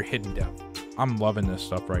 Another hidden depth. I'm loving this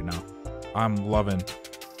stuff right now. I'm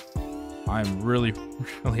really,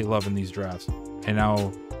 really loving these drafts. And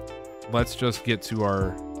now let's just get to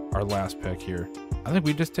our last pick here. I think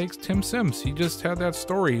we just take Tim Sims. He just had that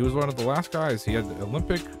story. He was one of the last guys. He had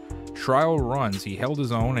Olympic trial runs. He held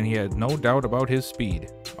his own, and he had no doubt about his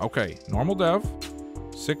speed. Okay, normal dev,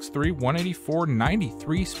 6'3", 184,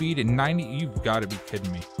 93 speed, and 90. You've got to be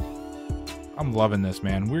kidding me. I'm loving this,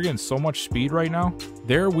 man. We're getting so much speed right now.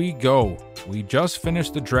 There we go. We just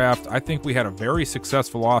finished the draft. I think we had a very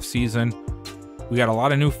successful offseason. We got a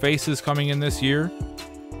lot of new faces coming in this year.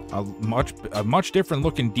 A much different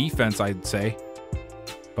looking defense, I'd say.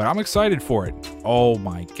 But I'm excited for it. Oh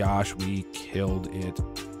my gosh, we killed it.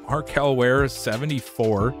 Markel Ware is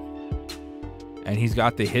 74. And he's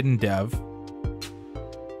got the hidden dev.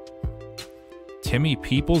 Timmy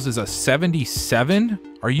Peoples is a 77?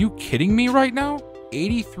 Are you kidding me right now?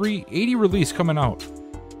 80 release coming out.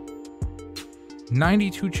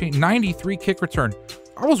 92 chain, 93 kick return.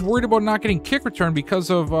 I was worried about not getting kick return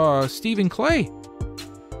because of Stephen Clay.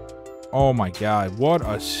 Oh my God, what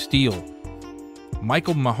a steal.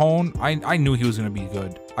 Michael Mahone, I knew he was going to be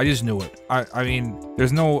good. I just knew it. I mean,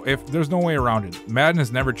 there's no way around it. Madden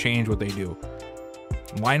has never changed what they do.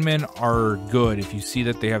 Linemen are good if you see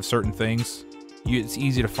that they have certain things. It's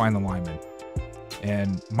easy to find the lineman.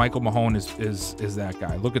 And Michael Mahone is that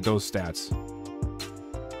guy. Look at those stats.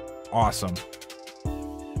 Awesome.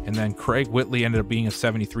 And then Craig Whitley ended up being a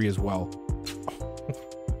 73 as well.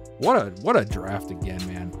 What a draft again,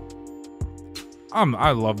 man.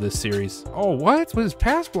 I love this series. Oh, what? What is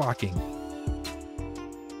pass blocking?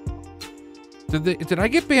 Did I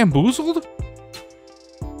get bamboozled?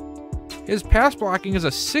 His pass blocking is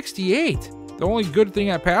a 68. The only good thing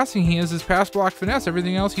at passing he is his pass block finesse.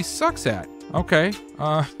 Everything else he sucks at. Okay.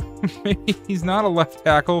 Maybe he's not a left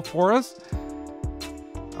tackle for us.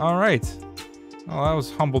 All right. Well,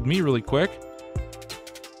 that humbled me really quick.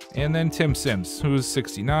 And then Tim Sims, who's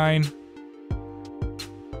 69.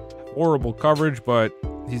 Horrible coverage, but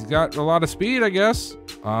he's got a lot of speed, I guess.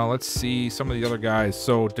 Let's see some of the other guys.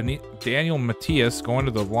 So Daniel Matias going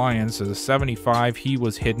to the Lions as a 75. He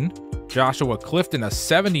was hidden. Joshua Clifton, a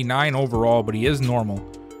 79 overall, but he is normal.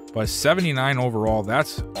 But 79 overall,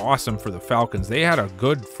 that's awesome for the Falcons. They had a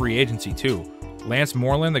good free agency too. Lance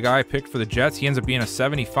Moreland, the guy I picked for the Jets, he ends up being a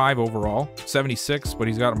 75 overall. 76, but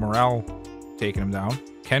he's got morale taking him down.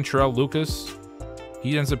 Kentrell Lucas,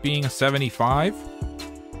 he ends up being a 75.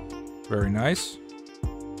 Very nice.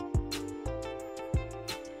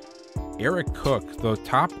 Eric Cook, the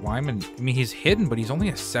top lineman, I mean, he's hidden, but he's only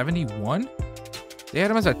a 71? They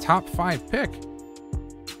had him as a top 5 pick.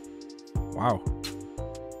 Wow.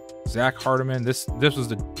 Zach Hardiman, this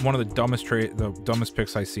was one of the dumbest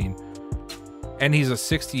picks I've seen. And he's a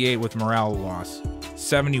 68 with morale loss.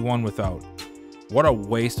 71 without. What a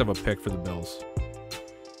waste of a pick for the Bills.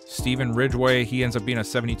 Stephen Ridgeway, he ends up being a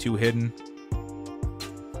 72 hidden.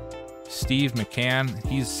 Steve McCann,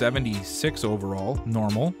 he's 76 overall,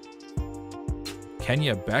 normal.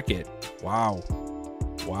 Kenya Beckett, wow.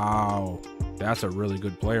 Wow. That's a really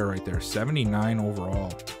good player right there. 79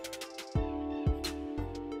 overall.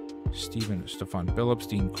 Stephon Phillips,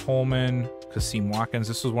 Dean Coleman, Kasim Watkins.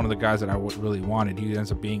 This was one of the guys that I really wanted. He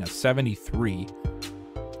ends up being a 73.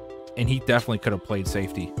 And he definitely could have played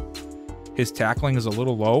safety. His tackling is a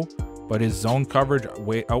little low, but his zone coverage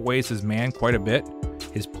outweighs his man quite a bit.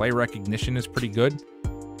 His play recognition is pretty good.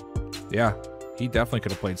 Yeah, he definitely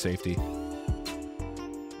could have played safety.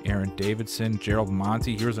 Aaron Davidson, Gerald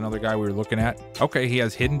Monty. Here's another guy we were looking at. Okay, he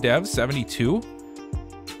has hidden dev, 72.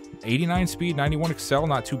 89 speed, 91 excel,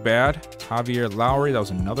 not too bad. Javier Lowry, that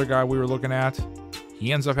was another guy we were looking at.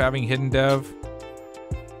 He ends up having hidden dev.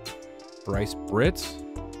 Bryce Britt,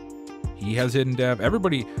 he has hidden dev.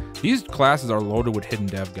 Everybody, these classes are loaded with hidden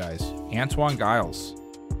dev guys. Antoine Giles,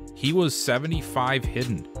 he was 75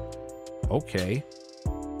 hidden. Okay,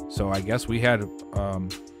 so I guess we had,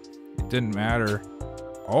 it didn't matter.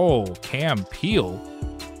 Oh, Cam Peel,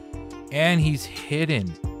 and he's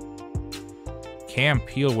hidden. Cam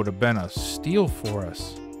Peel would have been a steal for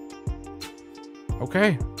us.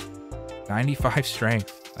 Okay, 95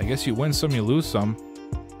 strength. I guess you win some, you lose some.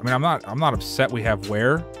 I mean, I'm not upset we have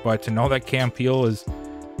Ware, but to know that Cam Peel is,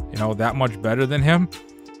 you know, that much better than him,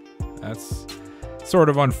 that's sort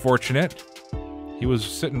of unfortunate. He was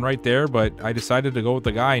sitting right there, but I decided to go with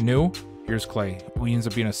the guy I knew. Here's Clay, who ends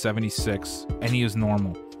up being a 76, and he is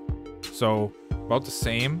normal. So, about the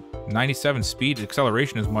same. 97 speed,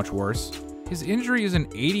 acceleration is much worse. His injury is an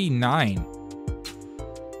 89.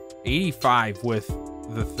 85 with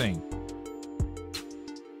the thing.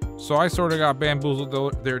 So I sort of got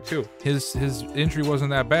bamboozled there too. His injury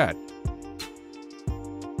wasn't that bad.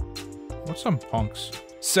 What's some punks?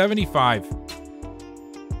 75.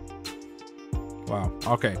 Wow.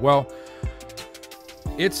 Okay, well,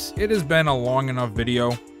 it has been a long enough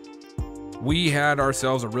video. We had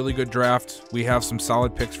ourselves a really good draft. We have some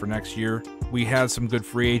solid picks for next year. We had some good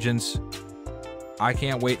free agents. I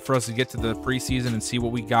can't wait for us to get to the preseason and see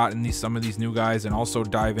what we got in some of these new guys, and also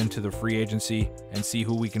dive into the free agency and see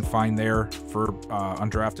who we can find there for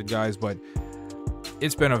undrafted guys. But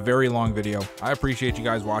it's been a very long video. I appreciate you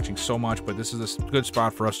guys watching so much, but this is a good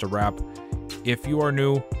spot for us to wrap. If you are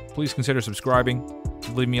new, please consider subscribing,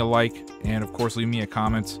 leave me a like, and of course leave me a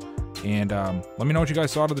comment, and let me know what you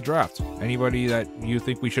guys thought of the draft. Anybody that you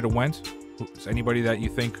think we should have went, anybody that you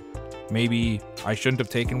think maybe I shouldn't have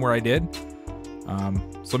taken where I did.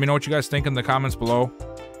 So let me know what you guys think in the comments below,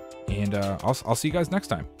 and I'll see you guys next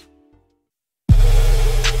time.